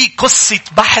بقصة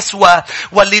بحث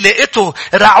واللي لقيته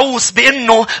رعوس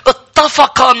بأنه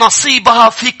اتفق نصيبها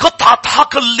في قطعة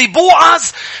حقل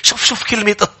لبوعز. شوف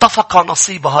كلمة اتفق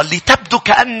نصيبها اللي تبدو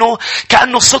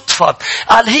كأنه صدفة.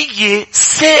 قال هي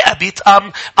ثائبت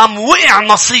أم وقع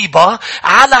نصيبها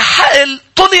على حقل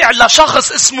طلع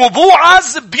لشخص اسمه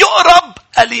بوعز بيقرب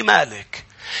ألي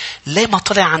مالك. ليه ما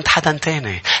طلع عند حدا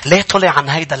تاني؟ ليه طلع عن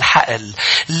هيدا الحقل؟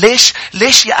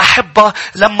 ليش يا أحبة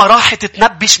لما راحت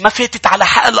تنبش ما فاتت على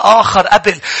حقل آخر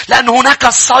قبل؟ لأن هناك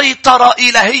سيطرة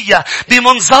إلهية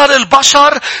بمنظار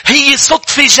البشر. هي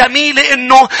صدفة جميلة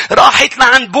إنه راحت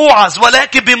لعند بوعز،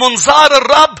 ولكن بمنظار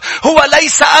الرب هو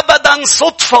ليس أبدا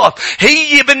صدفة.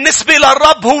 هي بالنسبة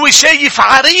للرب هو شايف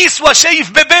عريس وشايف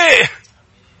بيبيه.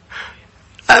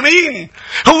 أمين.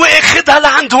 هو اخدها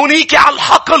لعند هونيك على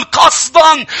الحقل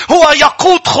قصدا. هو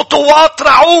يقود خطوات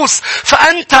رعوس.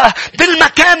 فأنت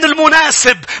بالمكان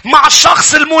المناسب مع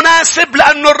الشخص المناسب،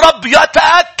 لأن الرب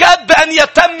يتأكد بأن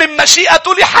يتمم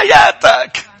مشيئته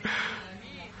لحياتك.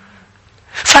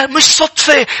 فمش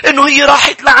صدفة انه هي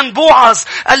راحت لعند بوعز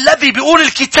الذي بيقول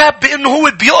الكتاب بانه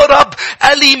هو بيقرب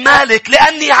ألي مالك،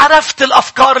 لاني عرفت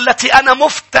الافكار التي انا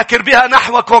مفتكر بها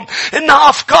نحوكم انها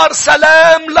افكار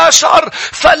سلام لا شر.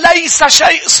 فليس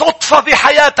شيء صدفة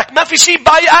بحياتك، ما في شيء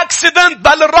باي اكسيدنت،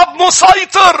 بل الرب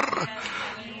مسيطر.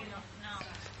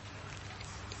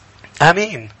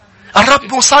 امين.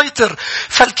 الرب مسيطر.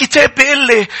 فالكتاب بيقول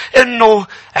لي انه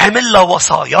عمل له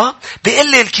وصايا.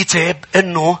 بيقول لي الكتاب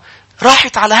انه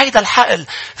راحت على هيدا الحقل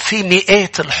في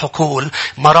مئات الحقول،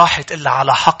 ما راحت إلا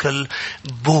على حقل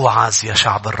بوعز. يا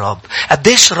شعب الرب،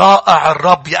 قديش رائع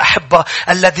الرب يا أحبة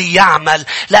الذي يعمل.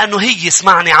 لأنه هي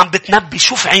اسمعني عم بتنبي.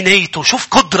 شوف عنايته، شوف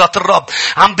قدرة الرب.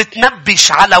 عم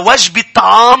بتنبش على وجبة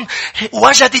طعام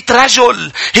وجدت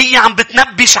رجل. هي عم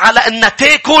بتنبش على أن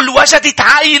تاكل وجدت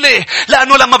عائلة.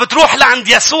 لأنه لما بتروح لعند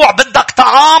يسوع بدك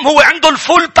طعام، هو عنده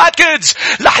الفول باكيج.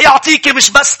 رح يعطيك مش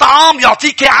بس طعام،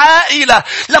 يعطيك عائلة.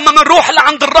 لما نروح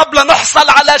لعند الرب لنحصل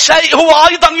على شيء، هو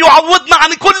أيضا يعوضنا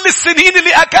عن كل السنين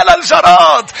اللي أكل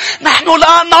الجراد. نحن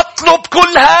لا نطلب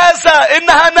كل هذا،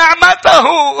 إنها نعمته.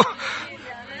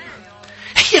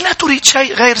 هي لا تريد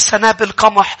شيء غير سنابل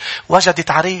قمح.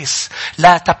 وجدت عريس.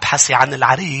 لا تبحثي عن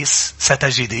العريس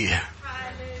ستجديه.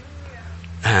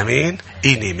 آمين.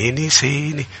 إني ميني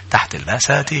سيني تحت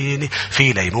البساتيني،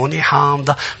 في ليموني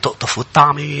حامضة تقطف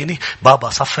وتطعميني، بابا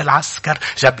صف العسكر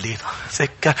جاب لي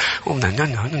سكر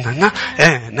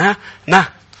نا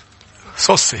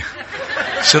صوصي.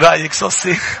 شو رأيك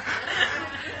صوصي؟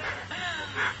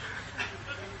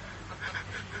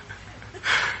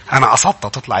 أنا قصدتها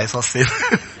تطلعي صوصي.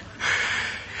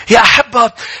 يا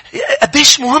أحبة،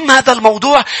 قديش مهم هذا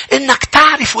الموضوع، إنك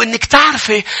تعرف وإنك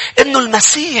تعرفي إنه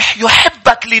المسيح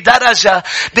يحبك لدرجة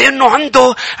بإنه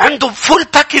عنده فول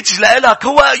باكيج لإلك.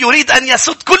 هو يريد أن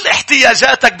يسد كل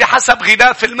احتياجاتك بحسب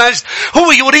غناه في المجد.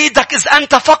 هو يريدك إذا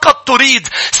أنت فقط تريد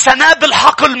سنابل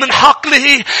حقل من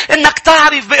حقله، إنك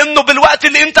تعرف بإنه بالوقت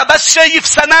اللي أنت بس شايف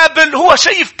سنابل، هو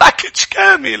شايف باكيج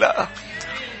كاملة.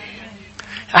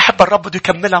 أحب الرب بده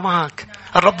يكملها معك.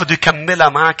 الرب بده يكملها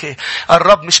معك.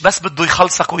 الرب مش بس بده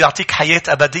يخلصك ويعطيك حياة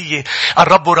أبدية.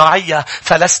 الرب راعية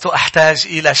فلست أحتاج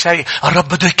إلى شيء. الرب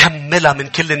بده يكملها من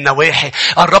كل النواحي.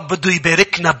 الرب بده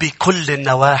يباركنا بكل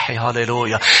النواحي.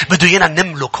 هاليلويا. بده ينا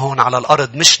نملك هون على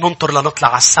الأرض، مش ننطر لنطلع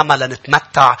على السماء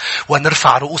لنتمتع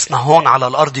ونرفع رؤوسنا هون على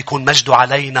الأرض يكون مجده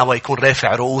علينا ويكون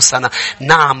رافع رؤوسنا.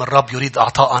 نعم، الرب يريد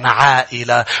أعطاءنا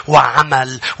عائلة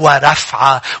وعمل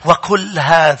ورفعة وكل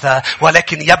هذا،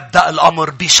 ولكن يبدأ الأمر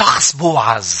بشخص بوعز.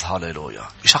 هاليلويا.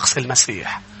 بشخص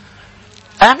المسيح.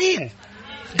 آمين.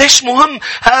 ليش مهم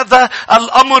هذا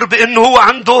الأمر بأنه هو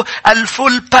عنده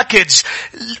الفول باكيج؟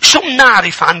 شو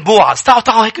بنعرف عن بوعز؟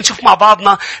 تعالوا هيك نشوف مع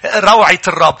بعضنا روعة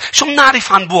الرب. شو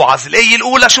بنعرف عن بوعز؟ الآية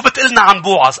الأولى شو بتقلنا عن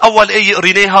بوعز؟ أول آية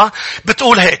قريناها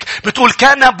بتقول هيك. بتقول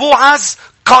كان بوعز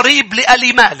قريب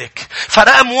لألي مالك.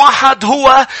 فرقم واحد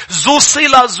هو ذو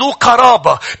صلة ذو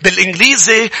قرابة.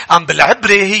 بالإنجليزي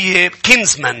بالعبري هي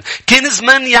كينزمان.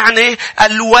 كينزمان يعني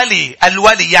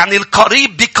الولي يعني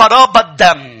القريب بقرابة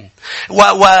دم.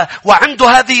 وعنده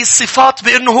هذه الصفات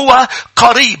بأنه هو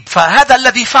قريب. فهذا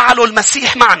الذي فعله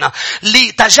المسيح معنا.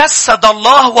 لتجسد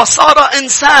الله وصار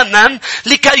إنسانا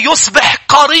لكي يصبح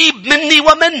قريب مني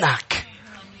ومنك.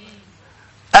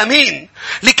 أمين.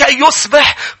 لكي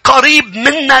يصبح قريب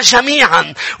منا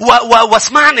جميعا.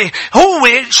 واسمعني، هو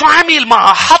شو عمل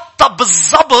معه؟ حطه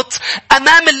بالضبط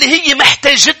أمام اللي هي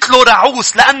محتاجت له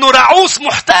رعوس. لأنه رعوس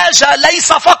محتاجة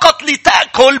ليس فقط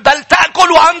لتأكل، بل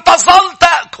تأكل وأن تظل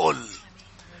تأكل.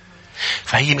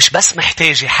 فهي مش بس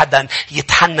محتاجة حدا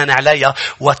يتحنن عليها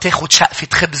وتاخد شقفة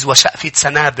خبز وشقفة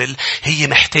سنابل. هي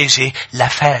محتاجة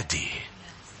لفادي.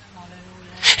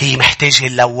 هي محتاجة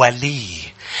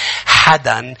لولي.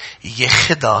 حدا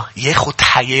ياخدها، ياخد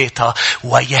حياتها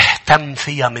ويهتم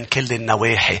فيها من كل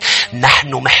النواحي.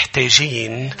 نحن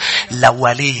محتاجين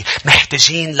لولي.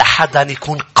 محتاجين لحدا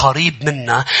يكون قريب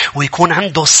منا ويكون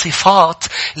عنده صفات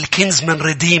الكنز من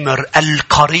ريديمر،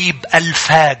 القريب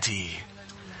الفادي.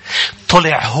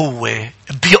 طلع هو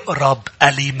بيقرب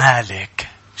ألي مالك.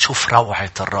 شوف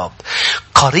روعة الرب.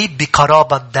 قريب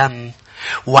بقرابة دم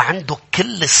وعنده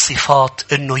كل الصفات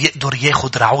انه يقدر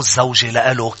ياخد رعوز زوجي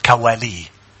لأله كولي،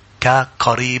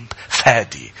 كقريب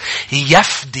فادي.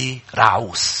 يفدي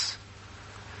رعوز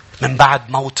من بعد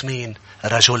موت مين؟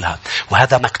 رجلها.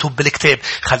 وهذا مكتوب بالكتاب.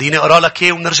 خليني اقرأ لك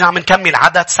ايه ونرجع منكمل.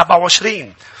 عدد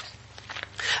 27.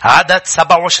 عدد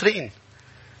 27.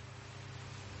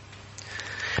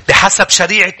 بحسب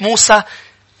شريعة موسى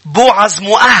بوعز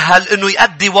مؤهل انه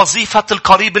يؤدي وظيفة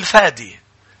القريب الفادي.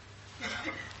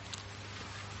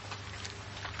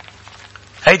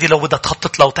 هيدي لو بدها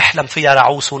تخطط له وتحلم فيها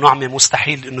رعوس ونعمة،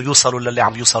 مستحيل انه يوصلوا للي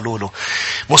عم يوصلوا له.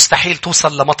 مستحيل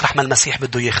توصل لمطرح ما المسيح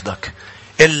بده ياخدك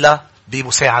إلا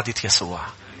بمساعدة يسوع.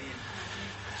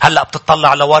 هلأ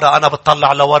بتطلع لورا، أنا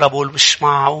بتطلع لورا بقول مش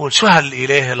معقول، شو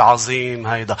هالإله العظيم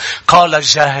هيدا؟ قال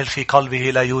الجاهل في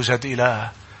قلبه لا يوجد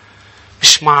إله.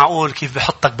 مش معقول كيف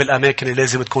بيحطك بالأماكن اللي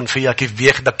لازم تكون فيها، كيف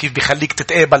بياخدك، كيف بيخليك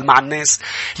تتقابل مع الناس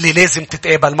اللي لازم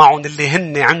تتقابل معهم، اللي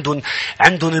هن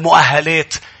عندهم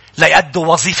المؤهلات ليأدوا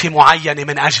وظيفة معينة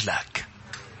من أجلك.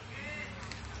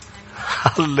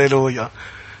 هللويا.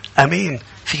 أمين.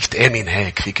 فيك تآمن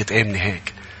هيك، فيك تآمن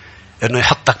هيك إنه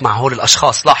يحطك مع هول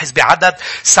الأشخاص. لاحظ بعدد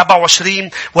 27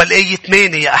 والآية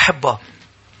 8 يا أحبة.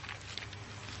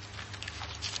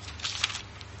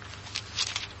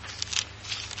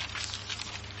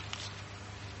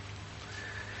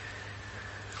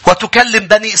 وتكلم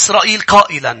بني إسرائيل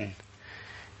قائلا: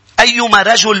 أيما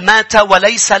رجل مات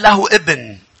وليس له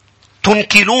ابن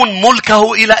تنكلون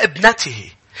ملكه إلى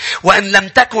ابنته، وإن لم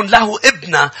تكن له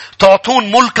ابنة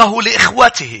تعطون ملكه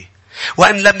لإخوته،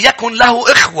 وإن لم يكن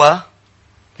له إخوة،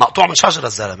 مقطوع من شجرة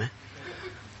الزلمة،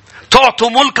 تعطوا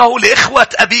ملكه لإخوة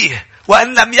أبيه،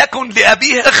 وإن لم يكن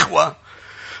لأبيه إخوة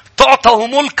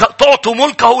تعطوا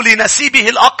ملكه لنسيبه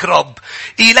الأقرب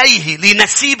إليه،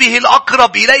 لنسيبه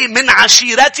الأقرب إليه من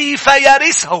عشيرته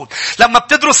فيرثه. لما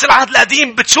بتدرس العهد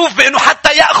القديم بتشوف بأنه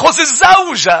حتى يأخذ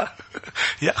الزوجة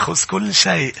يأخذ كل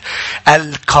شيء.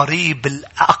 القريب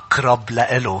الأقرب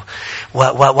لإله.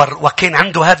 وكان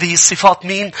عنده هذه الصفات.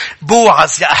 مين؟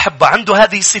 بوعز يا أحبة. عنده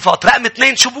هذه الصفات. رقم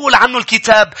 2 شو بقول عنه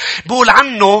الكتاب؟ بقول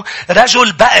عنه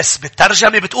رجل بأس.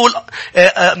 بالترجمة بتقول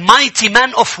mighty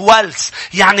man of wealth،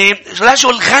 يعني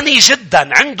رجل غني جدا،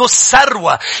 عنده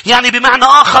الثروة. يعني بمعنى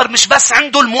آخر مش بس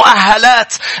عنده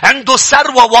المؤهلات، عنده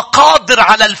ثروة وقادر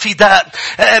على الفداء.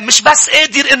 مش بس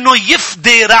قادر انه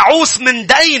يفدي رعوس من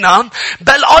دينه،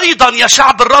 بل أيضا يا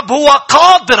شعب الرب هو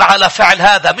قادر على فعل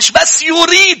هذا. مش بس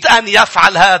يريد أن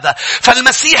يفعل هذا.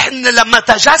 فالمسيح إن لما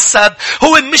تجسد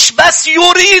هو مش بس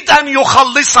يريد أن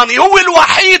يخلصني، هو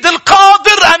الوحيد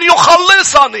القادر أن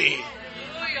يخلصني.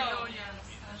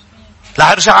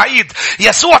 لا أرجع عيد.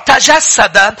 يسوع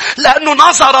تجسد لأنه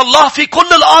نظر الله في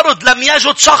كل الأرض لم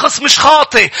يجد شخص مش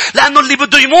خاطئ، لأنه اللي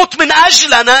بده يموت من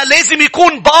أجلنا لازم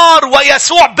يكون بار،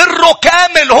 ويسوع بره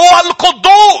كامل، هو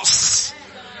القدوس.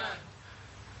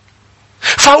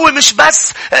 فهو مش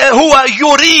بس هو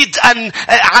يريد أن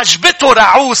عجبته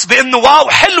رعوس بأنه واو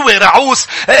حلوة رعوس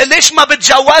ليش ما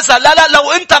بتجوزها. لا،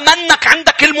 لو أنت منك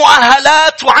عندك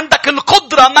المؤهلات وعندك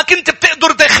القدرة ما كنت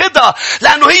بتقدر تاخدها،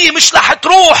 لأنه هي مش رح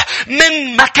تروح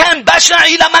من مكان بشع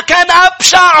إلى مكان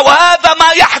أبشع. وهذا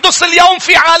ما يحدث اليوم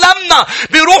في عالمنا،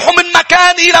 بيروحوا من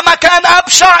مكان إلى مكان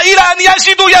أبشع إلى أن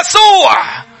يجدوا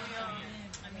يسوع.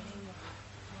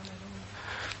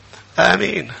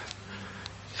 آمين.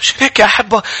 مش هيك يا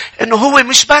أحبة إنه هو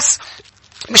مش بس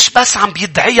مش بس عم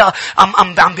بيدعيها،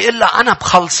 عم بيقول لها أنا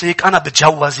بخلصك، أنا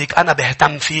بتجوزك، أنا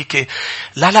بهتم فيك.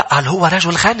 لا قال هو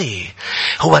رجل غني.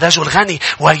 هو رجل غني،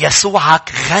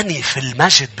 ويسوعك غني في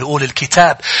المجد. بيقول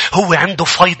الكتاب هو عنده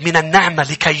فيض من النعمة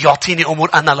لكي يعطيني أمور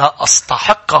أنا لا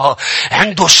أستحقها.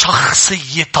 عنده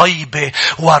شخصية طيبة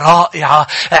ورائعة.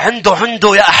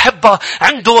 عنده يا أحبة،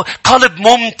 عنده قلب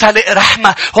ممتلئ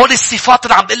رحمة. هول الصفات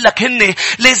اللي عم بقول لك هن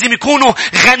لازم يكونوا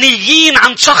غنيين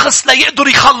عن شخص لا يقدر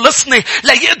يخلصني،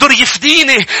 لا يقدر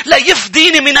يفديني، لا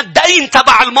يفديني من الدين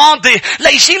تبع الماضي، لا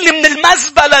يشيلني من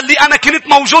المزبلة اللي أنا كنت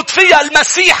موجود فيها.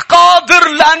 المسيح قادر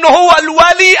لأنه هو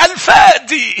الولي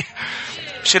الفادي.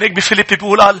 مش هيك بفيليبي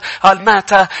بيقول قال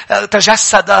مات،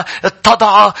 تجسد،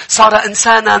 اتضع، صار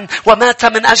إنسانا ومات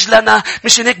من أجلنا.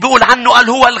 مش هيك بيقول عنه قال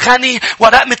هو الغني.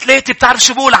 ورقم 3 بتعرف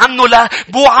شو بيقول عنه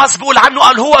لبوعز؟ بيقول عنه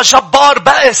قال هو جبار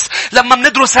بائس. لما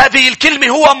بندرس هذه الكلمة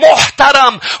هو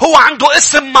محترم، هو عنده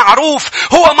اسم معروف،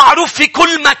 هو معروف في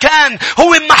كل مكان،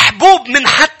 هو محبوب من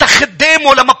حتى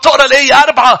خدامه. لما بتقرأ الآية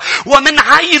 4 ومن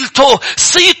عائلته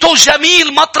صيته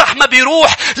جميل مطرح ما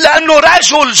بيروح، لأنه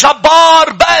رجل جبار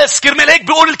بائس. كرمال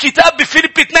هيك بيقول الكتاب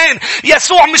بفيليبي 2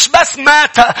 يسوع مش بس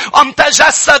مات،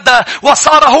 تجسد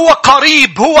وصار هو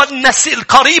قريب، هو النسيل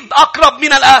القريب أقرب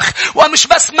من الأخ. ومش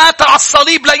بس مات على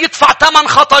الصليب ليدفع ثمن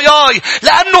خطاياي،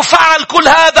 لأنه فعل كل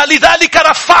هذا لذلك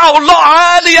رفعه الله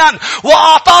عاليا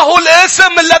وأعطاه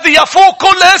الاسم الذي يفوق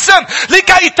كل اسم،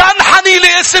 لكي تنحني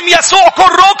لاسم يسوع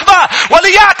كل ركبة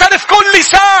وليعترف كل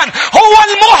لسان. هو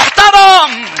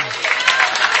المحترم،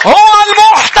 هو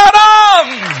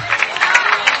المحترم.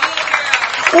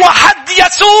 وحد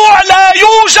يسوع لا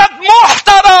يوجد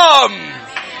محترم.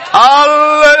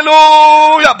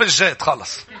 هللويا بالجيت خلص.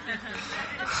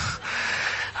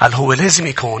 هل هو لازم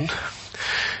يكون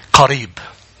قريب،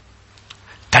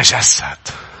 تجسد.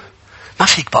 ما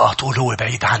فيك بقى تقول هو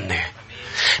بعيد عني،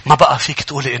 ما بقى فيك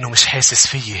تقولي انه مش حاسس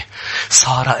فيه.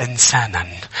 صار انسانا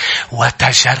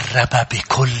وتجرب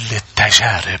بكل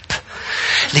التجارب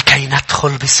لكي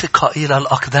ندخل بثقة إلى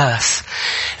الأقداس،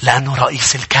 لأنه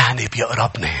رئيس الكهنة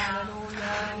بيقربني.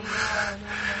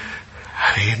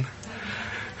 آمين.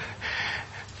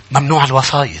 ممنوع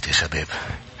الوسايط يا شباب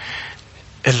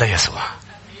إلا يسوع.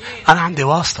 أنا عندي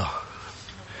واسطة،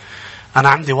 أنا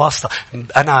عندي واسطة.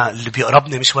 أنا اللي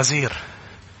بيقربني مش وزير،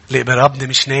 اللي بيقربني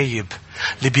مش نايب،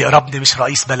 اللي بيقربني مش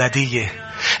رئيس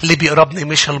بلدية، اللي بيقربني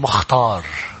مش المختار،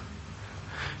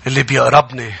 اللي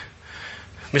بيقربني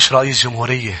مش رئيس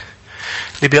جمهورية،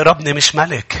 اللي بيقربني مش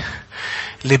ملك،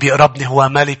 اللي بيقربني هو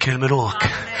ملك الملوك،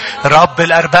 رب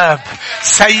الأرباب،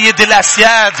 سيد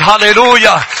الأسياد.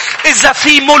 هاليلويا. إذا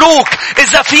في ملوك،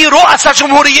 إذا في رؤساء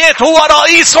جمهوريات، هو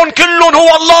رئيس كل،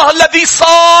 هو الله الذي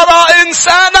صار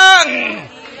إنسانا.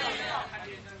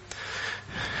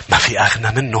 ما في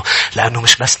أغنى منه، لأنه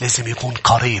مش بس لازم يكون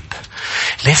قريب،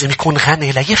 لازم يكون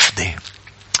غني ليفدي.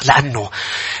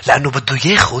 لأنه بده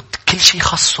ياخد كل شيء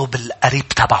خاصه بالقريب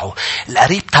تبعه.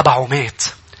 القريب تبعه مات،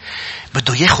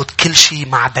 بده ياخد كل شيء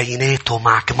مع ديناته،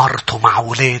 مع مرته، مع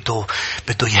اولاده،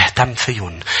 بده يهتم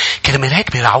فيهم. كرمال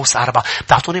هيك برعوس 4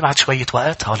 بتعطوني بعد شوية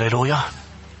وقت. هاليلويا.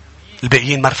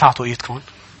 الباقيين ما رفعتوا ايدكم.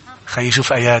 خليني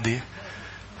اشوف ايادي.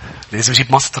 لازم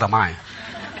اجيب مسطرة معي،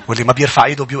 واللي ما بيرفع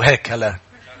ايده هيك. هلا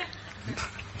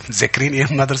تذكرين ايه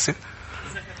المدرسة؟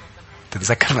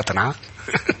 تتذكر ما تنعاد؟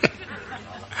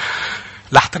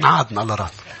 لح تنعاد من الله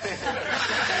راد.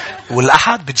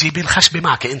 والأحد بتجيبي الخشبة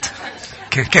معك انت.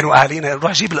 كانوا أهالينا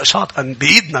روح جيب القشاط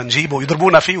بإيدنا نجيبه،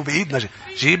 يضربونا فيه وبإيدنا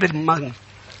جيب المن.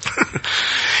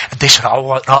 قديش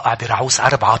رائع برعوس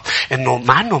 4 إنه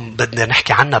مع إنه بدنا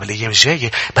نحكي عنها بالأيام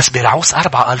الجاية، بس برعوس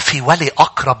 4 قال في ولي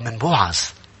أقرب من بوعز.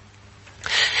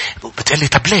 بتقلي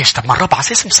طب ليش؟ طب ما الرب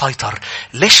عساس مسيطر،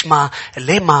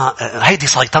 ليه ما هيدي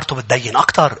سيطرته بتدين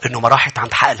أكتر إنه ما راحت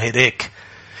عند حق الهداك،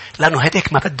 لأنه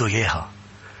هداك ما بده إياها.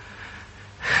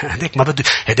 هداك ما بده،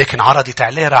 هداك انعرضت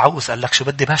عليه رعوس قال لك شو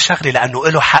بدي بهالشغلة، لأنه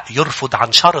له حق يرفض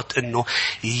عن شرط إنه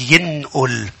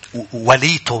ينقل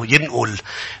وليته، ينقل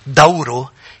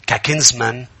دوره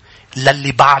ككنزمان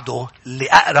للي بعده، اللي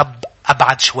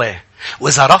أبعد شوي.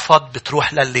 وإذا رفض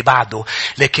بتروح للي بعده.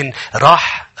 لكن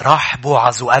راح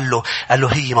بوعز وقال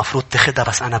له هي مفروض تاخدها،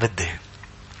 بس أنا بدي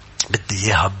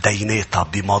إياها بديناتها،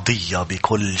 بماضية،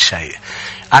 بكل شيء.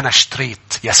 أنا اشتريت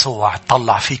يسوع،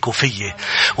 طلع فيك وفيه،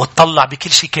 وطلع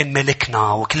بكل شيء كان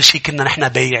ملكنا، وكل شيء كنا نحن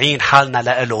بايعين حالنا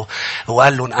لإله،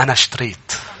 وقال لهم أنا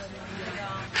اشتريت.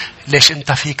 ليش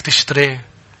أنت فيك تشتري؟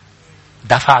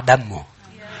 دفع دمه.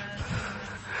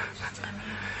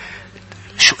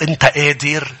 شو أنت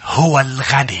قادر؟ هو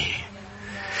الغني.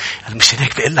 مش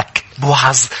هيك بيقول لك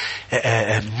بوعز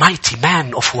mighty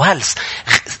man of wealth،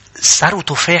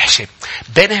 ثروته فاحشة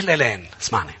بين هلالين.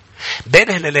 اسمعني، بين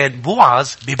هلالين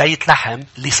بوعز ببيت لحم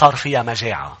اللي صار فيها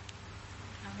مجاعة.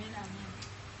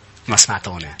 ما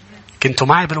سمعتوني؟ كنتوا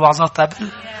معي بالوعظات قبل؟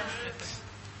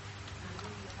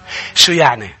 شو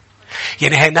يعني؟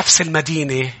 يعني هي نفس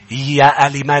المدينة يا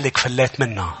آلي مالك فلات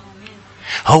منها.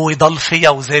 هو يضل فيها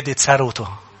وزادت ثروته.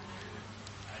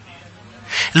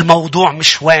 الموضوع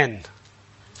مش وين،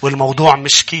 والموضوع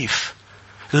مش كيف.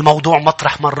 الموضوع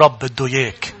مطرح ما الرب بده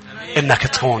إياك إنك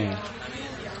تكون.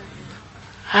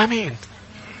 آمين.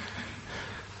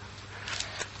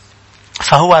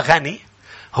 فهو غني،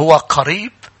 هو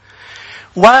قريب،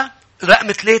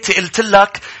 ورقم 3 قلت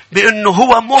لك بأنه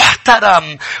هو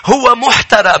محترم. هو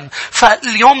محترم.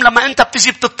 فاليوم لما أنت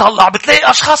بتجي بتطلع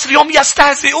بتلاقي أشخاص اليوم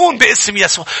يستهزئون باسم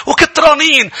يسوع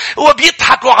وكترانين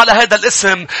وبيضحكوا على هذا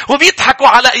الاسم وبيضحكوا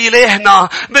على إلهنا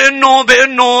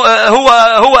بأنه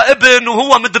هو ابن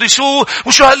وهو مدري شو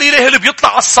وشو هالإله اللي بيطلع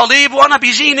على الصليب. وأنا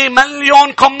بيجيني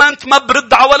مليون كومنت ما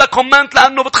برد على ولا كومنت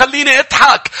لأنه بتخليني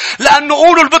أضحك. لأنه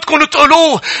قولوا اللي بدكم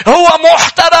تقولوه. هو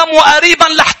محترم وقريبا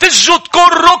رح تسجد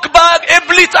كل ركبك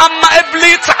قبلت أما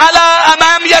قبلت على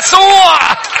أمام يسوع.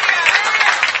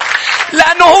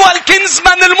 لأنه هو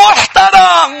الكنزمان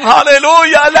المحترم.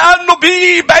 هاليلويا. لأنه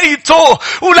ببيته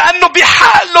ولأنه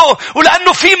بحاله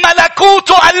ولأنه في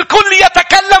ملكوته الكل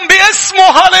يتكلم باسمه.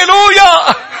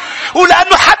 هاليلويا.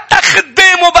 ولأنه حتى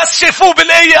خدامه بس شافوه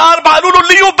بالآية 4 قالوا له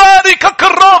ليباركك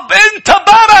الرب أنت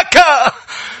بركة.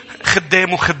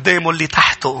 خدامه اللي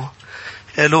تحته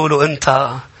قالوا له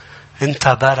أنت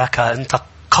بركة. أنت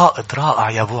قائد رائع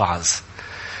يا بوعز.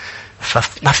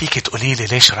 فما فيك تقولي لي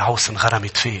ليش رعوس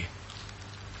انغرمت فيه.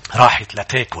 راحت لا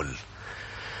تاكل،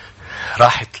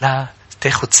 راحت لا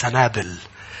تاخد سنابل.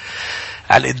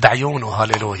 علقت بعيونه.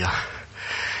 هاليلويا.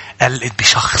 علقت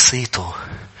بشخصيته،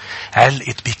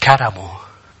 علقت بكرمه.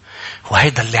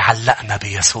 وهيدا اللي علقنا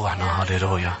بيسوعنا.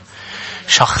 هاليلويا.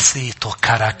 شخصيته،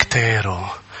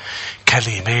 كاركتيره،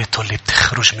 كلماته اللي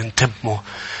بتخرج من تمه.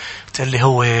 تقلي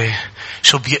هو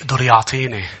شو بيقدر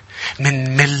يعطيني؟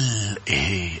 من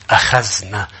ملئه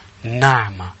أخذنا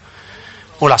نعمة.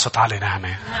 قول صوت عالي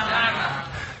نعمة.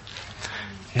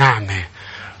 نعمة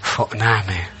فوق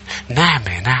نعمة.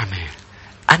 نعمة.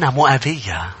 أنا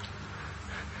مؤابية.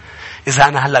 إذا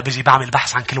أنا هلأ بيجي بعمل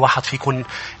بحث عن كل واحد فيكم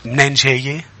منين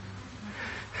جاي.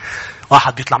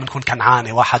 واحد بيطلع منكم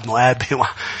كنعاني، واحد مؤابي،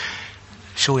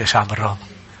 شو يا شعب الرب؟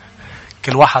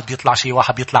 كل واحد بيطلع شيء.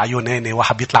 واحد بيطلع يوناني،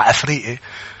 واحد بيطلع أفريقي.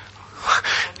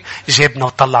 جابنا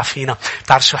وطلع فينا.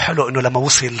 تعرف شو حلو إنه لما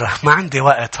وصل ما عندي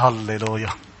وقت. هاليلويا.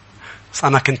 بس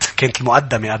أنا كنت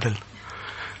المقدمة قبل.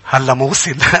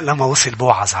 لما وصل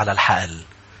بوعز على الحقل.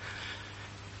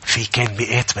 كان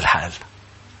مئات بالحقل.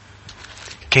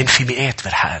 كان في مئات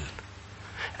بالحقل.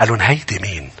 قالوا هيدي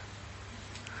مين؟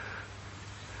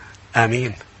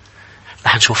 آمين.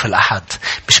 رح نشوف الأحد.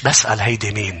 مش بس قال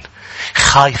هيدي مين،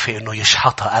 خايفة إنه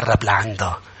يشحطها. قرب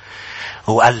لعنده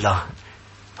وقال له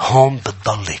هون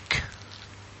بتضلك،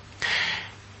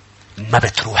 ما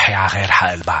بتروحي على غير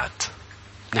حقل بعد.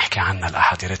 نحكي عنها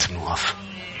الأحد. يا ريت نوقف.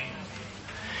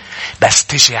 بس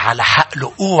تجي على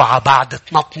حقله اوعى بعد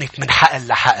تنطنك من حقل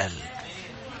لحقل.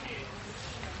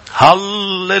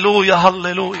 هاللويا.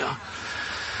 هاللويا.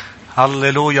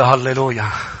 هاللويا. هاللويا.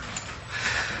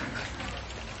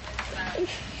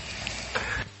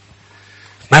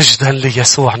 مجدا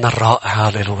ليسوعنا الرائع.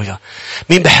 هاللويا.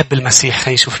 مين بحب المسيح؟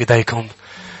 خلينا نشوف ايديكم.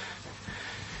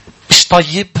 مش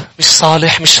طيب، مش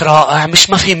صالح، مش رائع، مش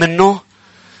ما في منه.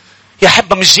 يا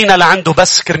حبة مش جينا لعنده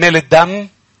بس كرمال الدم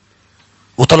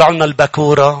وطلعوا لنا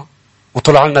البكورة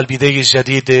وطلعوا لنا البداية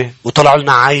الجديدة وطلعوا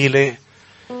لنا عائلة.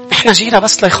 احنا جينا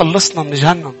بس ليخلصنا من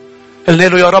جهنم. قلنا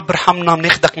له يا رب ارحمنا،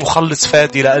 مناخدك مخلص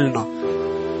فادي لقلنا.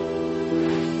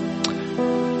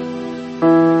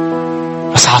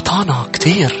 بس عطانا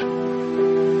كتير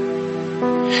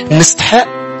نستحق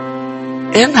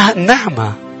انها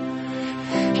النعمة.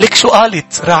 لك شو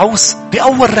قالت رعوس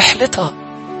بأول رحلتها؟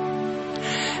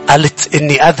 قالت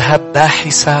إني أذهب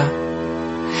باحثة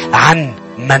عن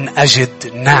من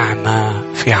أجد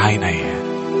نعمة في عيني.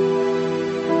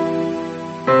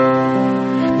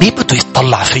 مين بده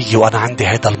يتطلع فيي وأنا عندي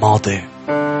هذا الماضي؟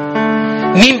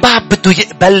 مين بعد بده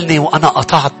يقبلني وأنا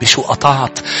قطعت بشو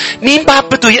قطعت؟ مين بعد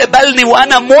بده يقبلني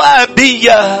وأنا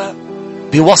مؤابية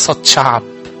بوسط شعب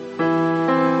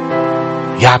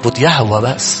يعبد يهوه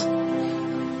بس؟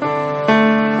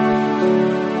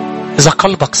 إذا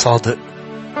قلبك صادق،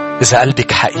 إذا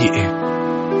قلبك حقيقي،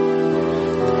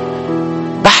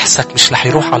 بحثك مش رح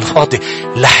يروح على الفاضي.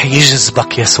 رح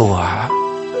يجذبك يسوع،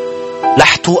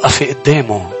 رح توقف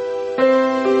قدامه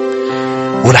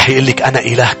ورح يقلك أنا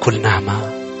إله كل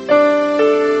نعمة،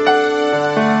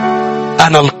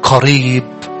 أنا القريب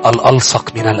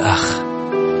الألصق من الأخ.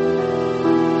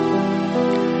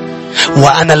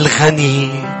 وأنا الغني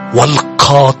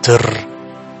والقادر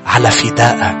على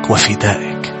فدائك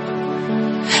وفدائك.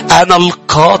 أنا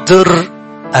القادر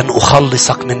أن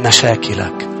أخلصك من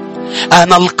مشاكلك.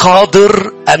 أنا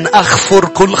القادر أن أغفر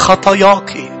كل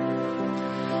خطاياك.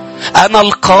 أنا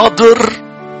القادر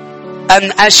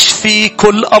أن أشفي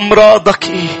كل أمراضك.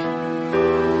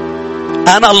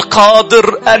 أنا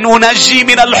القادر أن أنجي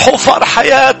من الحفر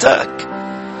حياتك.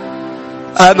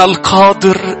 أنا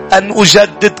القادر أن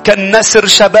أجدد كالنسر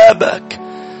شبابك.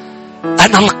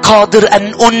 أنا القادر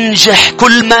أن أنجح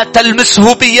كل ما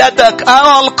تلمسه بيدك.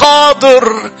 أنا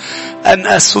القادر أن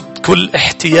أسد كل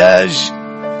احتياج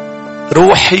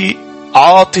روحي،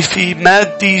 عاطفي،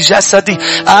 مادي، جسدي.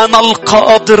 أنا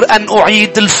القادر أن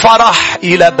أعيد الفرح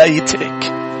إلى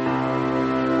بيتك.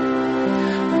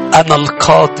 أنا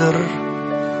القادر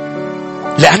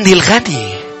لأني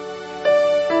الغني.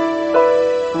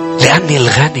 لأني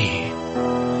الغني.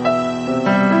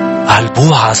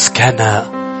 البوعز كان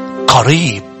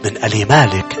قريب من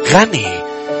أليمالك، غني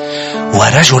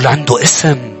ورجل عنده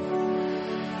اسم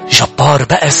جبار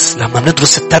بأس. لما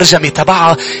ندرس الترجمة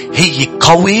تبعها، هي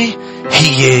قوي،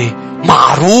 هي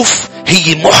معروف،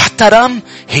 هي محترم،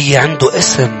 هي عنده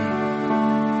اسم.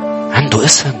 عنده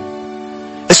اسم،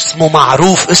 اسمه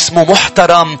معروف، اسمه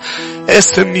محترم.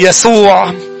 اسم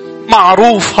يسوع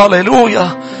معروف،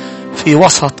 هاليلويا، في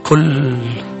وسط كل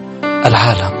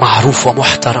العالم، معروف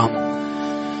ومحترم،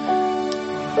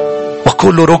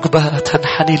 وكل ركبة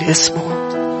تنحني لاسمه.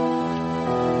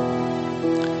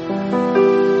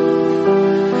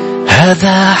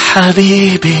 هذا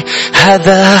حبيبي،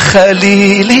 هذا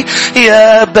خليلي،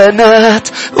 يا بنات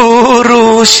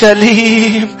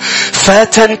أورشليم،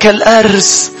 فتى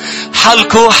كالأرز،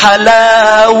 حلقه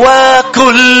حلاوة،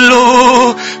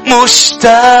 كله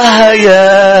مشتهيات.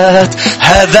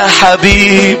 هذا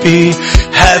حبيبي،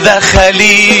 هذا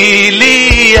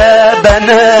خليلي، يا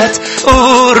بنات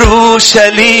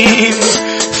أورشليم،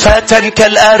 فتى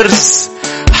كالأرز،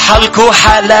 حلقه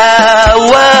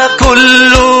حلاوة،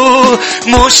 كله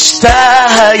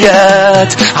مشتهيات.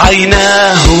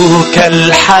 عيناه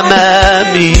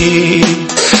كالحمام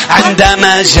عند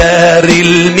مجاري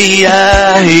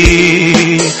المياه،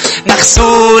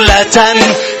 مغسولة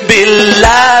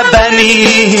باللبن،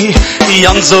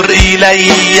 ينظر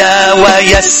إلي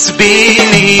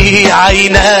ويسبيني.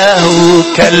 عيناه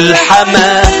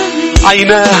كالحمام،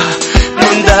 عيناه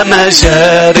عند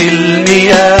مجاري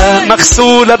المياه،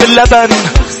 مغسولة باللبن،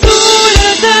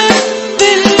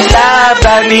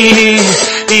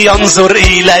 ينظر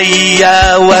إلي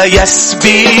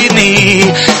ويسبيني.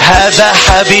 هذا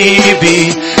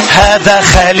حبيبي، هذا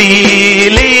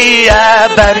خليلي، يا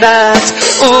بنات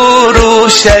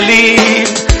أورشليم،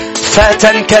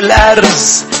 فتى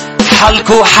كالأرز،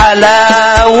 حلقه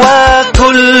حلاوة،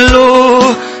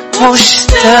 كله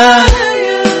مشتهى.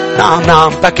 نعم نعم،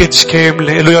 باكيج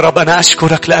كاملة. قل له يا رب أنا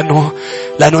أشكرك لأنه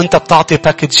أنت بتعطي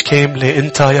باكيج كاملة.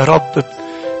 أنت يا رب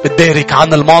بتدارك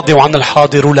عن الماضي وعن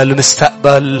الحاضر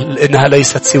وللمستقبل، إنها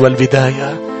ليست سوى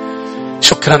البداية.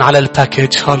 شكرا على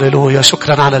الباكيج، هاليلويا،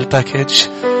 شكرا على الباكيج.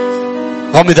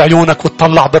 غمض عيونك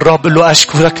وتطلع بالرب، قل له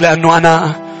أشكرك لأنه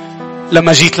أنا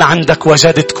لما جيت لعندك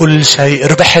وجدت كل شيء،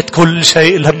 ربحت كل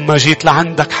شيء لما جيت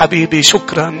لعندك حبيبي.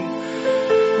 شكرا،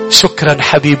 شكرا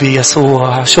حبيبي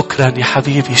يسوع، شكرا يا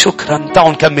حبيبي، شكرا.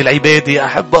 تعالوا نكمل عبادة يا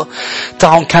أحبة،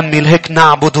 تعالوا نكمل هيك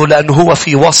نعبده، لأنه هو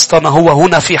في وسطنا، هو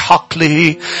هنا في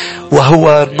حقله،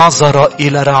 وهو نظر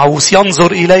إلى رعوس،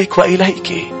 ينظر إليك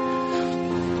وإليك.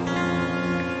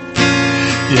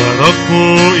 يا رب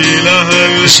إله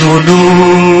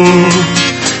الجنود،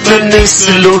 من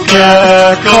مثلك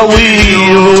قوي،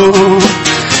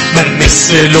 من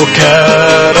مثلك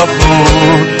رب،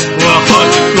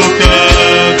 وحقك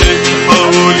من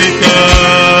حولك.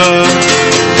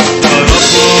 يا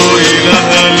رب إله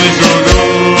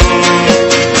الجنود،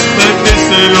 من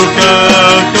مثلك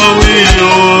قوي،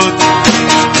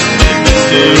 من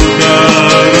مثلك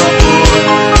رب،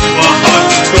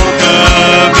 وحقك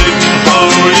من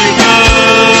حولك.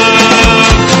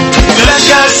 لك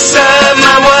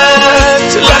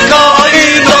السماوات، لك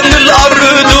أيضا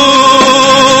الأرض،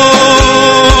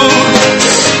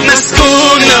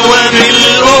 مسكون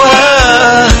وملء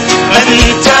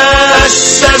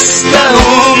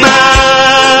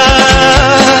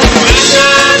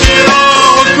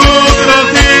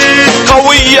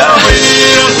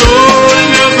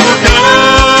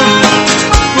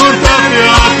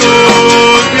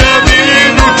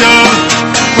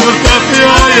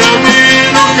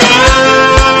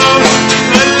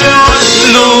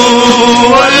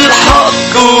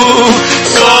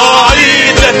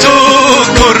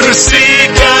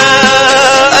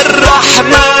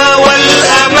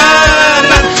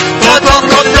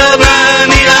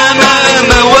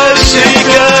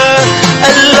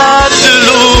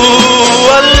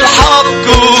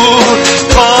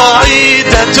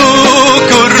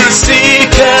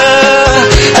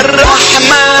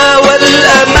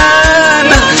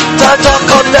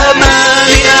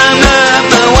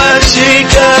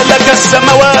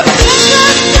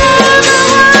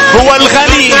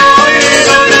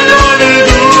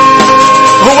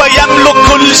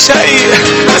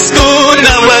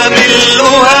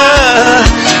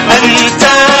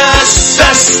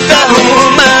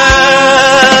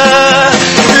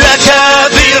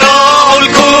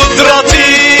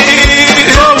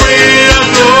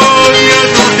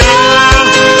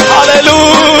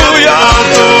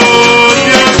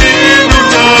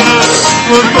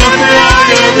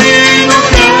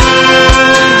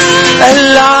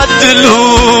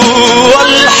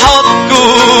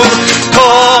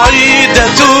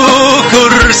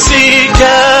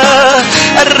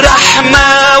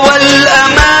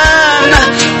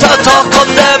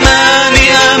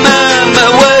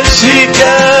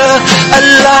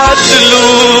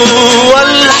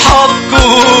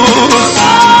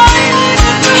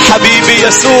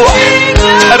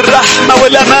الرحمة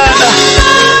والأمانة.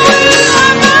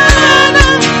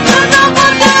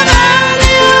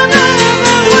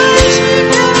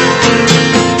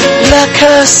 لك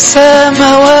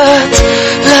السماوات،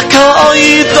 لك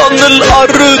أيضا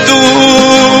الأرض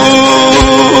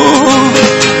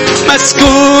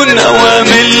مسكونة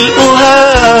وملؤها.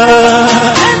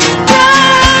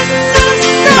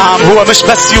 نعم، هو مش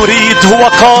بس يريد، هو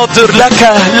قادر.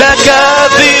 لك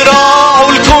ذراع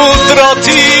القدرة،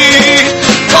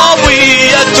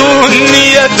 قوية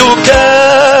يدك.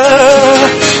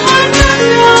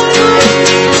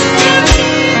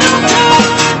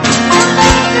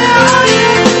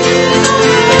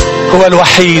 هو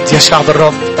الوحيد يا شعب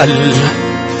الرب،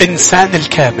 الإنسان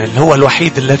الكامل، هو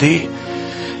الوحيد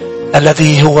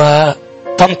الذي هو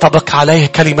تنطبق عليه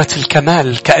كلمة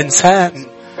الكمال كإنسان،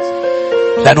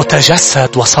 لأنه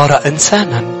تجسد وصار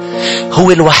إنسانا.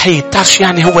 هو الوحيد. تعرف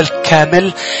يعني هو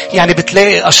الكامل؟ يعني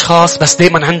بتلاقي أشخاص بس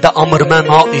دايما عنده أمر ما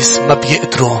ناقص، ما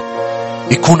بيقدروا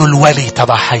يكونوا الولي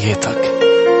تبع حياتك.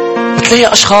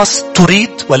 بتلاقي أشخاص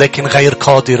تريد ولكن غير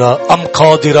قادرة، أم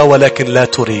قادرة ولكن لا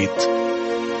تريد.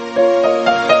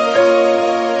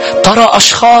 ترى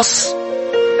أشخاص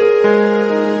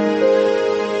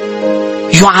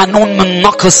يعانون من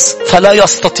نقص فلا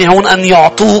يستطيعون أن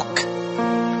يعطوك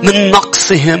من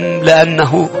نقصهم،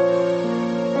 لأنه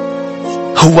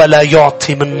هو لا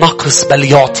يعطي من نقص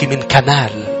بل يعطي من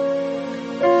كمال.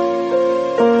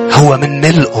 هو من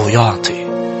ملئه يعطي.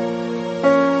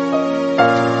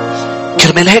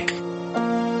 كرمال هيك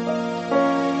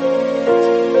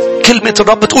كلمة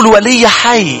الرب بتقول ولي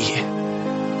حي.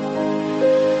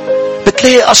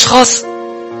 بتلاقي أشخاص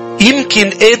يمكن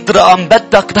قادرة أم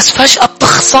بدك بس فجأة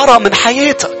بتخسرها من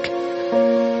حياتك.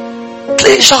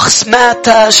 تلاقي شخص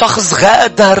مات، شخص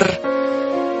غادر،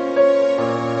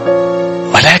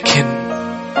 ولكن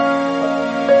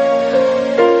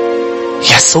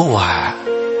يسوع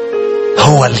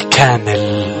هو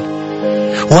الكامل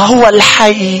وهو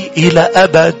الحي إلى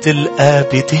أبد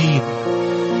الآبدين.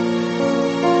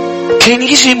 كان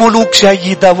يجي ملوك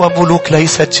جيدة وملوك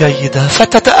ليست جيدة،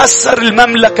 فتتأثر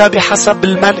المملكة بحسب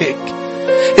الملك.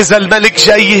 إذا الملك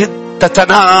جيد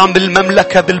تتنعم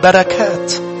المملكة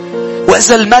بالبركات،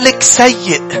 وإذا الملك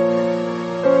سيء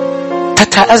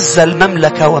تتأذى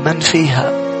المملكة ومن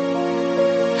فيها.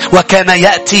 وكان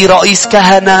يأتي رئيس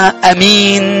كهنة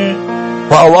أمين،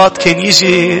 وأوقات كان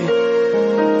يجي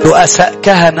رؤساء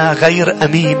كهنة غير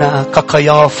أمينة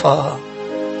كقيافة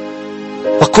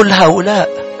وكل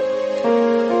هؤلاء.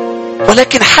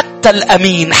 ولكن حتى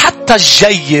الأمين، حتى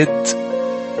الجيد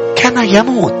كان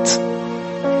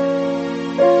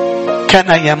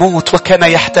يموت، وكان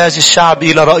يحتاج الشعب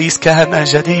إلى رئيس كهنة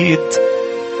جديد.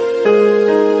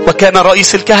 وكان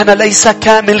رئيس الكهنة ليس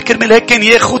كامل، كرمال هيك كان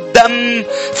ياخذ دم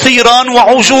ثيران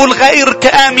وعجول غير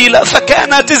كاملة،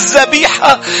 فكانت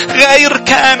الذبيحة غير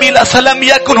كاملة، فلم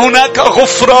يكن هناك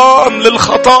غفران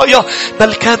للخطايا،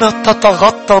 بل كانت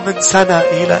تتغطى من سنة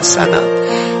إلى سنة.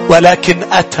 ولكن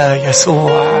أتى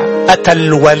يسوع، أتى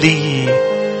الولي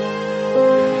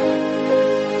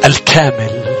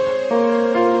الكامل.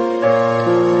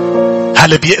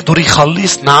 هل بيقدر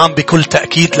يخلص؟ نعم بكل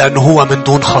تأكيد، لأنه هو من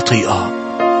دون خطيئة.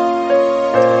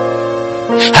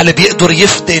 هل بيقدر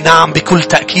يفدي؟ نعم بكل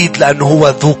تأكيد، لأنه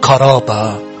هو ذو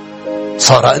قرابة،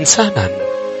 صار إنسانا.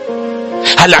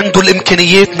 هل عنده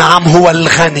الإمكانيات؟ نعم هو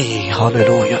الغني،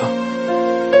 هاليلويا،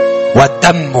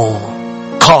 ودمه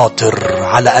قادر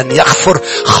على أن يغفر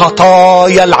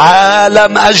خطايا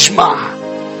العالم أجمع.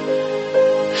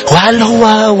 وهل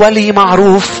هو ولي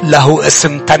معروف؟ له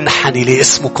اسم تنحني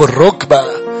لاسمه الركبة،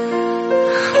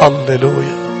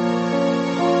 هاليلويا.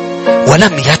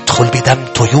 ولم يدخل بدم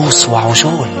تيوس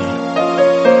وعجول،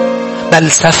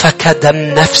 بل سفك دم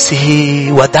نفسه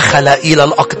ودخل إلى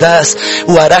الأقداس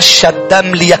ورش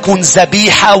الدم ليكون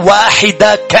ذبيحة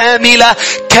واحدة كاملة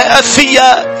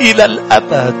كافية إلى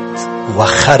الأبد.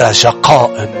 وخرج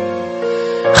قائم،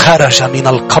 خرج من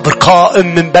القبر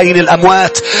قائم من بين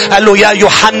الأموات. قال له: يا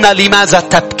يوحنا لماذا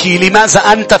تبكي؟ لماذا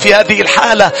أنت في هذه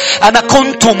الحالة؟ أنا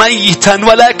كنت ميتا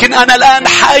ولكن أنا الآن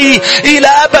حي إلى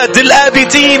أبد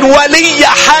الآبدين، ولي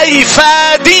حي،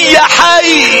 فادي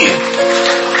حي.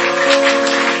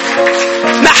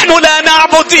 نحن لا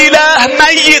نعبد إله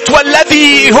ميت،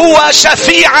 والذي هو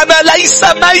شفيعنا ليس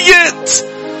ميت.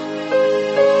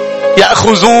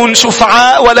 يأخذون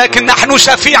شفعاء ولكن نحن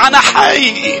شفيعنا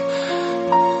حي.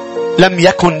 لم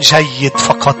يكن جيد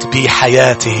فقط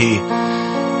بحياته،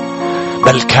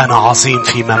 بل كان عظيم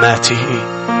في مماته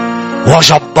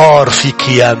وجبار في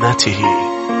قيامته.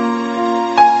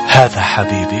 هذا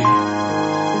حبيبي،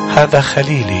 هذا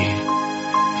خليلي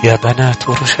يا بنات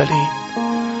أورشليم.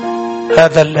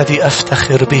 هذا الذي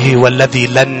أفتخر به والذي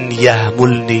لن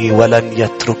يهملني ولن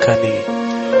يتركني.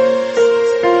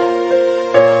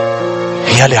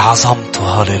 يا لعظمته.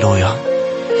 هاليلويا.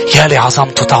 يا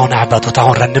لعظمته. تعالوا نعبده،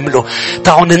 تعالوا نرنم له،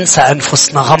 تعالوا ننسى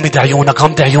أنفسنا. غمض عيونك،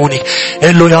 غمض عيوني.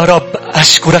 قل له يا رب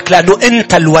أشكرك لأنه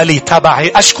أنت الولي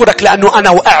تبعي. أشكرك لأنه أنا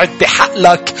وقعت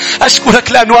بحقلك.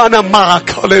 أشكرك لأنه أنا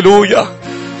معك. هاليلويا.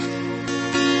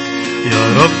 يا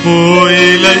رب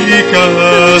إليك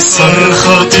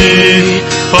صرختي،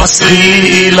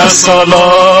 فاصغي إلى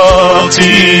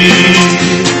صلاتي.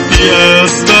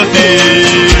 بأزمتي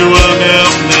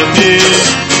ومحنتي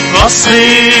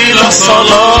فاصغي إلى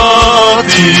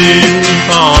صلاتي.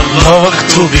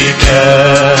 تعلقت بك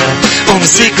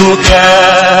أمسكك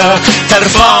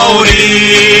ترفعني،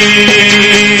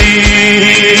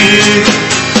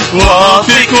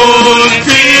 واثق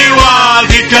في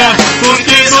وعدك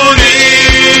تنقذني.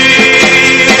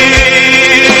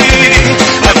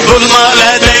 الظلم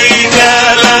لديك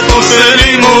لا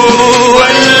تظلم،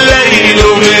 والليل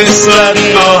مثل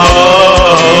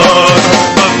النهار.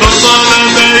 الظلم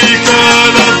لديك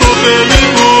لا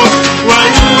تظلم،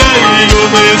 والليل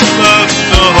مثل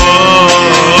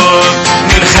النهار.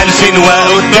 من خلف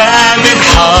وقدام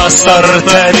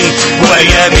حاصرتني،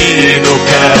 ويمينك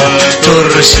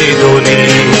ترشدني.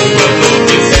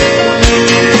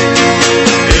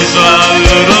 اجعل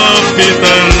ربي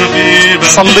ترغيبا.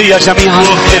 صلي جميعا.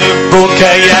 أحبك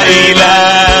يا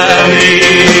إلهي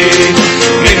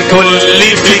من كل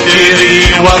فكري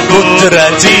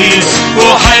وقدرتي.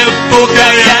 أحبك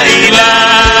يا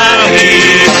إلهي،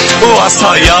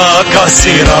 وصاياك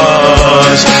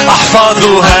سراج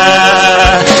أحفظها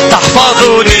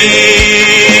تحفظني.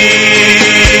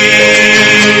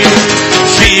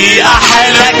 في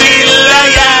أحلك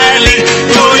الليالي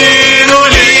تنير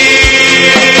لي.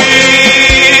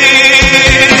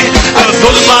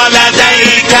 الظلم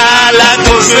لديك لا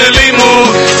تظلم،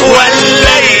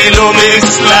 والليل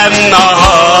مثل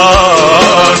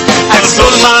النهار.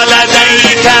 الظلم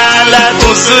لديك لا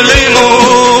تظلم،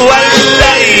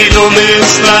 والليل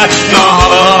مثل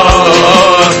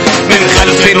النهار. من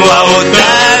خلف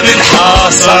وقدام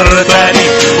حاصرتني،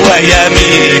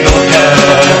 ويمينك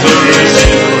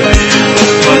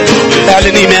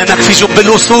اعلن إيمانك في جب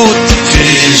الأسود.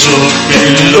 في جب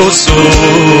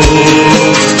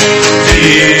الأسود، في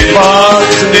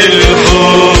بطن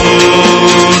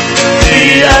الحوت، في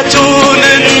أتون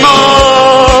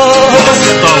النار.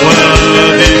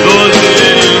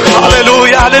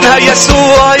 هللويا. اعلنها.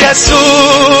 يسوع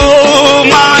يسوع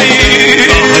معي.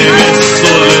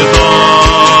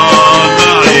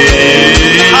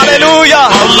 هللويا.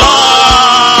 الله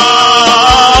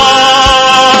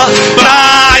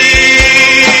معي.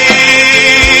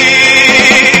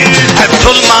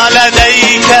 الظلم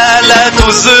لديك لا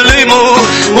تظلم،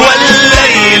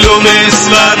 والليل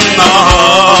مثل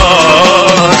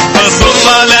النهار. الظلم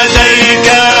لديك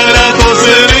لا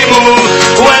تظلم،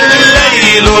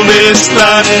 والليل مثل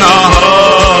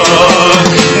النهار.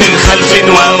 من خلف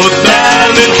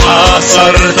وقدام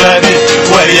حاصرتني،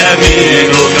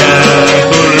 ويمينك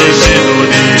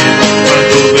ترشدني.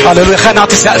 هللويا. خلينا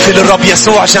نعطي سقف للرب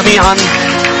يسوع جميعا.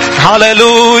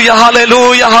 هللويا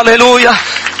هللويا هللويا.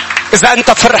 إذا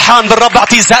أنت فرحان بالرب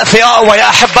اعطيه سقف أقوى يا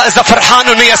أحبة. إذا فرحان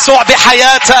إنه يسوع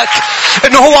بحياتك،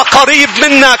 إنه هو قريب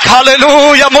منك.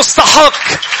 هللويا. مستحق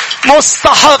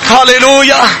مستحق.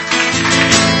 هللويا.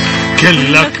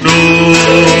 كلك نور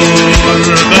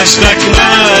مجدك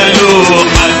ماله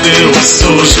حد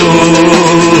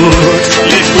والسجود.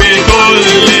 لك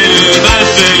وكل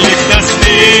المجد لك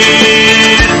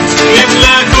تسبيح.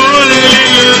 يملى كل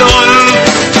الأرض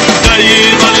زي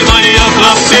ما المية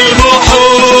تغطي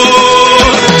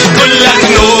البحور. كلك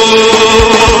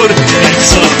نور لك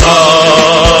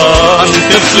سلطان،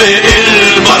 تفلق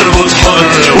المربوط حر،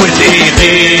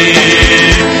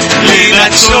 وتأيديك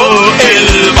لينك شوق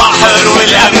البحر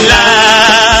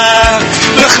والأملاك.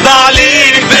 نخضع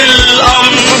ليك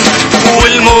بالأمر،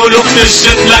 والملوك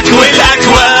تسجد لك،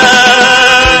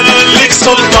 والأكوان لك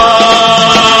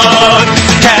سلطان.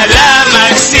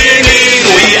 كلامك سنين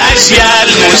وأجيال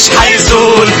مش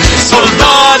حيزول.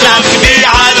 سلطانك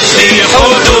بيعدي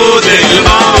حدود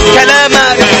المعقول.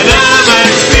 كلامك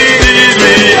سنين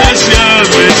وأجيال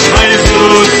مش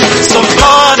حيزول.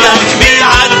 سلطانك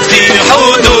بيعدي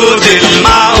حدود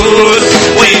المعقول.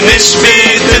 ومش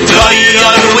بتتغير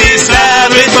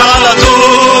وثابت على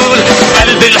طول.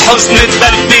 قلب الحزن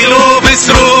تبدله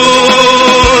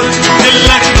بسرور.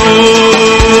 كلك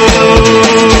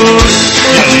نور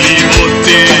يلي مت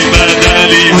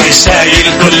بدلي، وشايل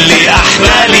كل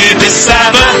أحمالي.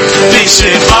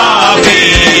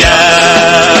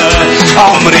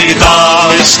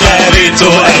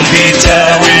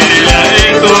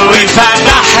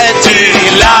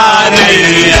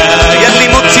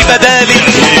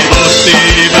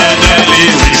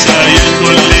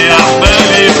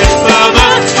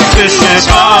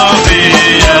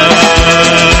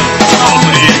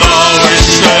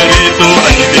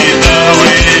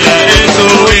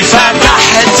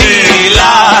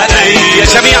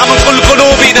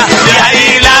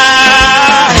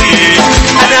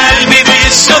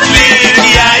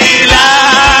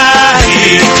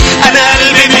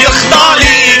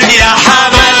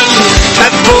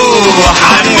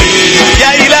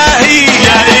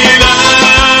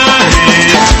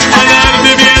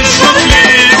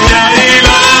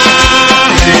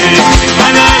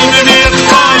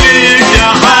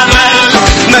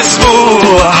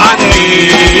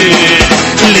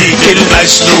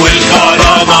 المجد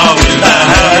والكرامة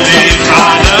والمهالك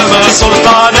علامة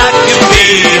سلطانك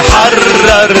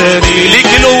بيحررني.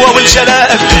 ليك القوة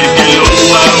والجلال، ليك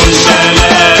القوة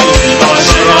والجلال،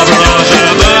 بشربنا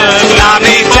جمال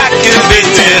نعمتك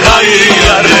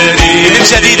بتغيرني. من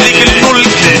جديد ليك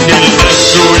الملك، ليك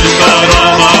المجد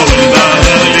والكرامة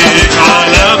والمهالك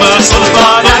علامة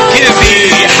سلطانك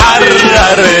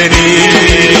بيحررني.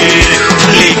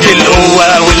 ليك القوة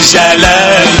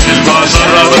والجلال،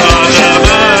 بشربنا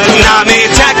جمال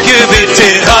نعمتك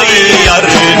بتغيرني.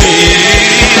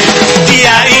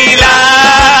 يا إلهي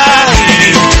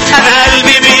أنا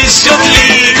قلبي بيسجد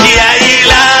ليك، يا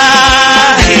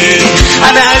إلهي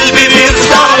أنا قلبي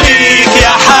بيخضع ليك،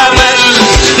 يا حمل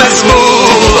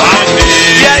مسموع عني.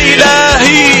 يا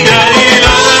إلهي يا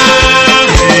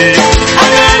إلهي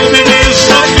أنا قلبي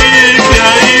بيسجد ليك، يا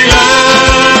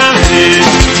إلهي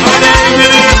أنا قلبي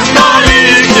بيخضع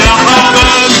ليك، يا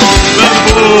حمل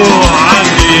مسموع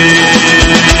عني.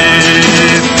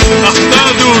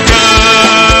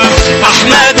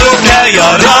 أحمدك يا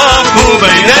رب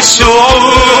بين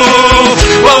الشعوب،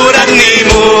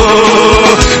 وأرنم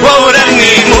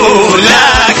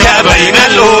لك بين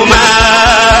الأمم.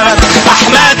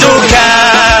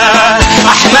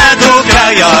 أحمدك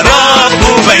يا رب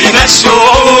بين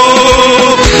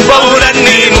الشعوب،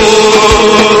 وأرنم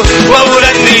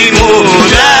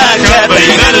لك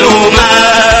بين الأمم.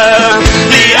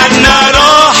 لأن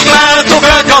رحمتك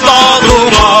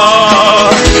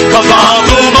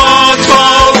كالعظمات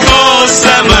فوق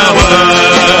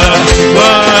السماوات،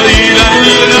 وإلى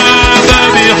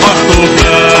الغمام حقك.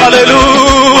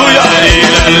 هللويا.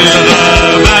 وإلى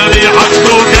الغمام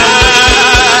حقك.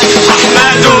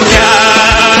 أحمدك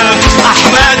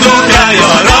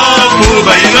يا رب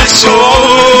بين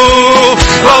الشعوب،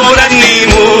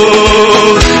 وأرنم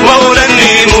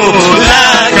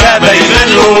لك بين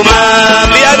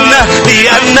الأمم.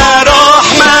 لأن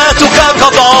رحمتك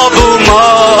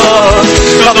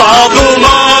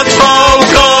كالعظمات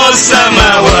فوق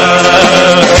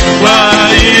السماوات،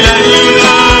 وإلى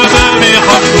الغمام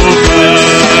حقك.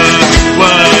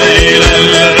 وإلى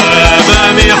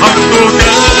الغمام حقك.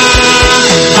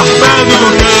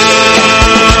 أحمدك.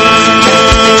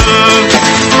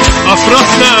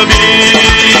 أفرحنا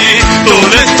بيك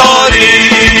طول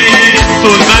الطريق،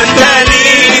 طول ما انت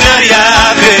لينا يا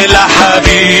أغلى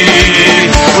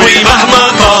حبيب. ومهما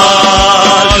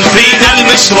طال فينا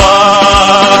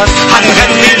المشوار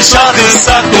هنغني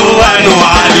لشخصك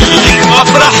ونعلم.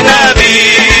 أفرحنا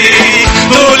بيك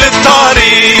طول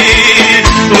الطريق،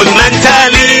 طول ما انت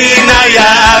لينا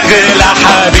يا أغلى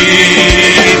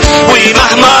حبيب.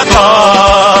 ومهما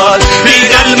طال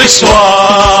فينا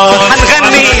المشوار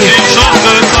هنغني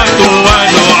لشخصك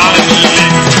ونعلم.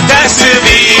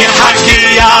 تسبيحك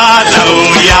يعلى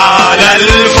ويعلى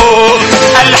الفوق،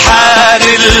 ألحان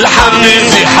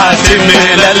الحمد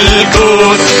حتملى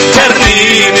الكون.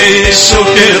 ترنيم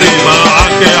الشكر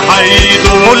معك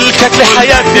حيدو، ملكك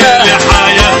لحياتنا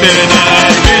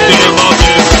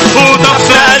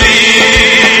هتفنا ليك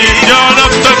يعلى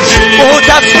التمجيد.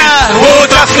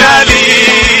 هتفنا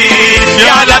ليك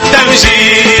يعلى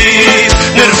التمجيد.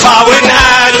 نرفع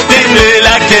ونقدم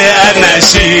لك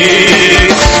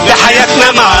أناشيد. لحياتنا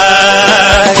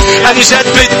معاك أمجاد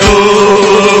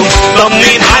بتدوم،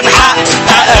 ضامنين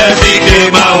حنحقق بيك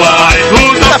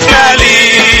مواعيد. هتفنا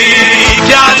ليك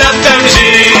يعلى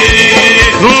التمجيد.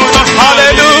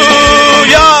 هللويا.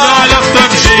 يعلى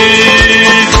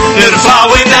التمجيد. نرفع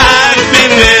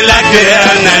ونقدم لك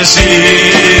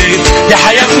أناشيد.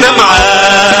 لحياتنا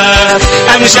معاك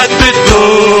أمجاد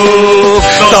بتدوم،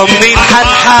 ضامنين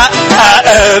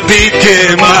حنحقق بيك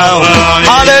مواعيد.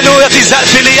 هللويا. في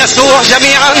زقف ليسوع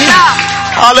جميعا.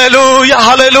 هللويا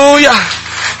هللويا.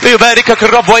 ليباركك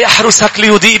الرب ويحرسك،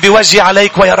 ليضيء بوجهه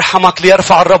عليك ويرحمك،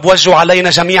 ليرفع الرب وجهه علينا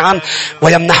جميعا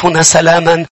ويمنحنا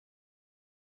سلاما.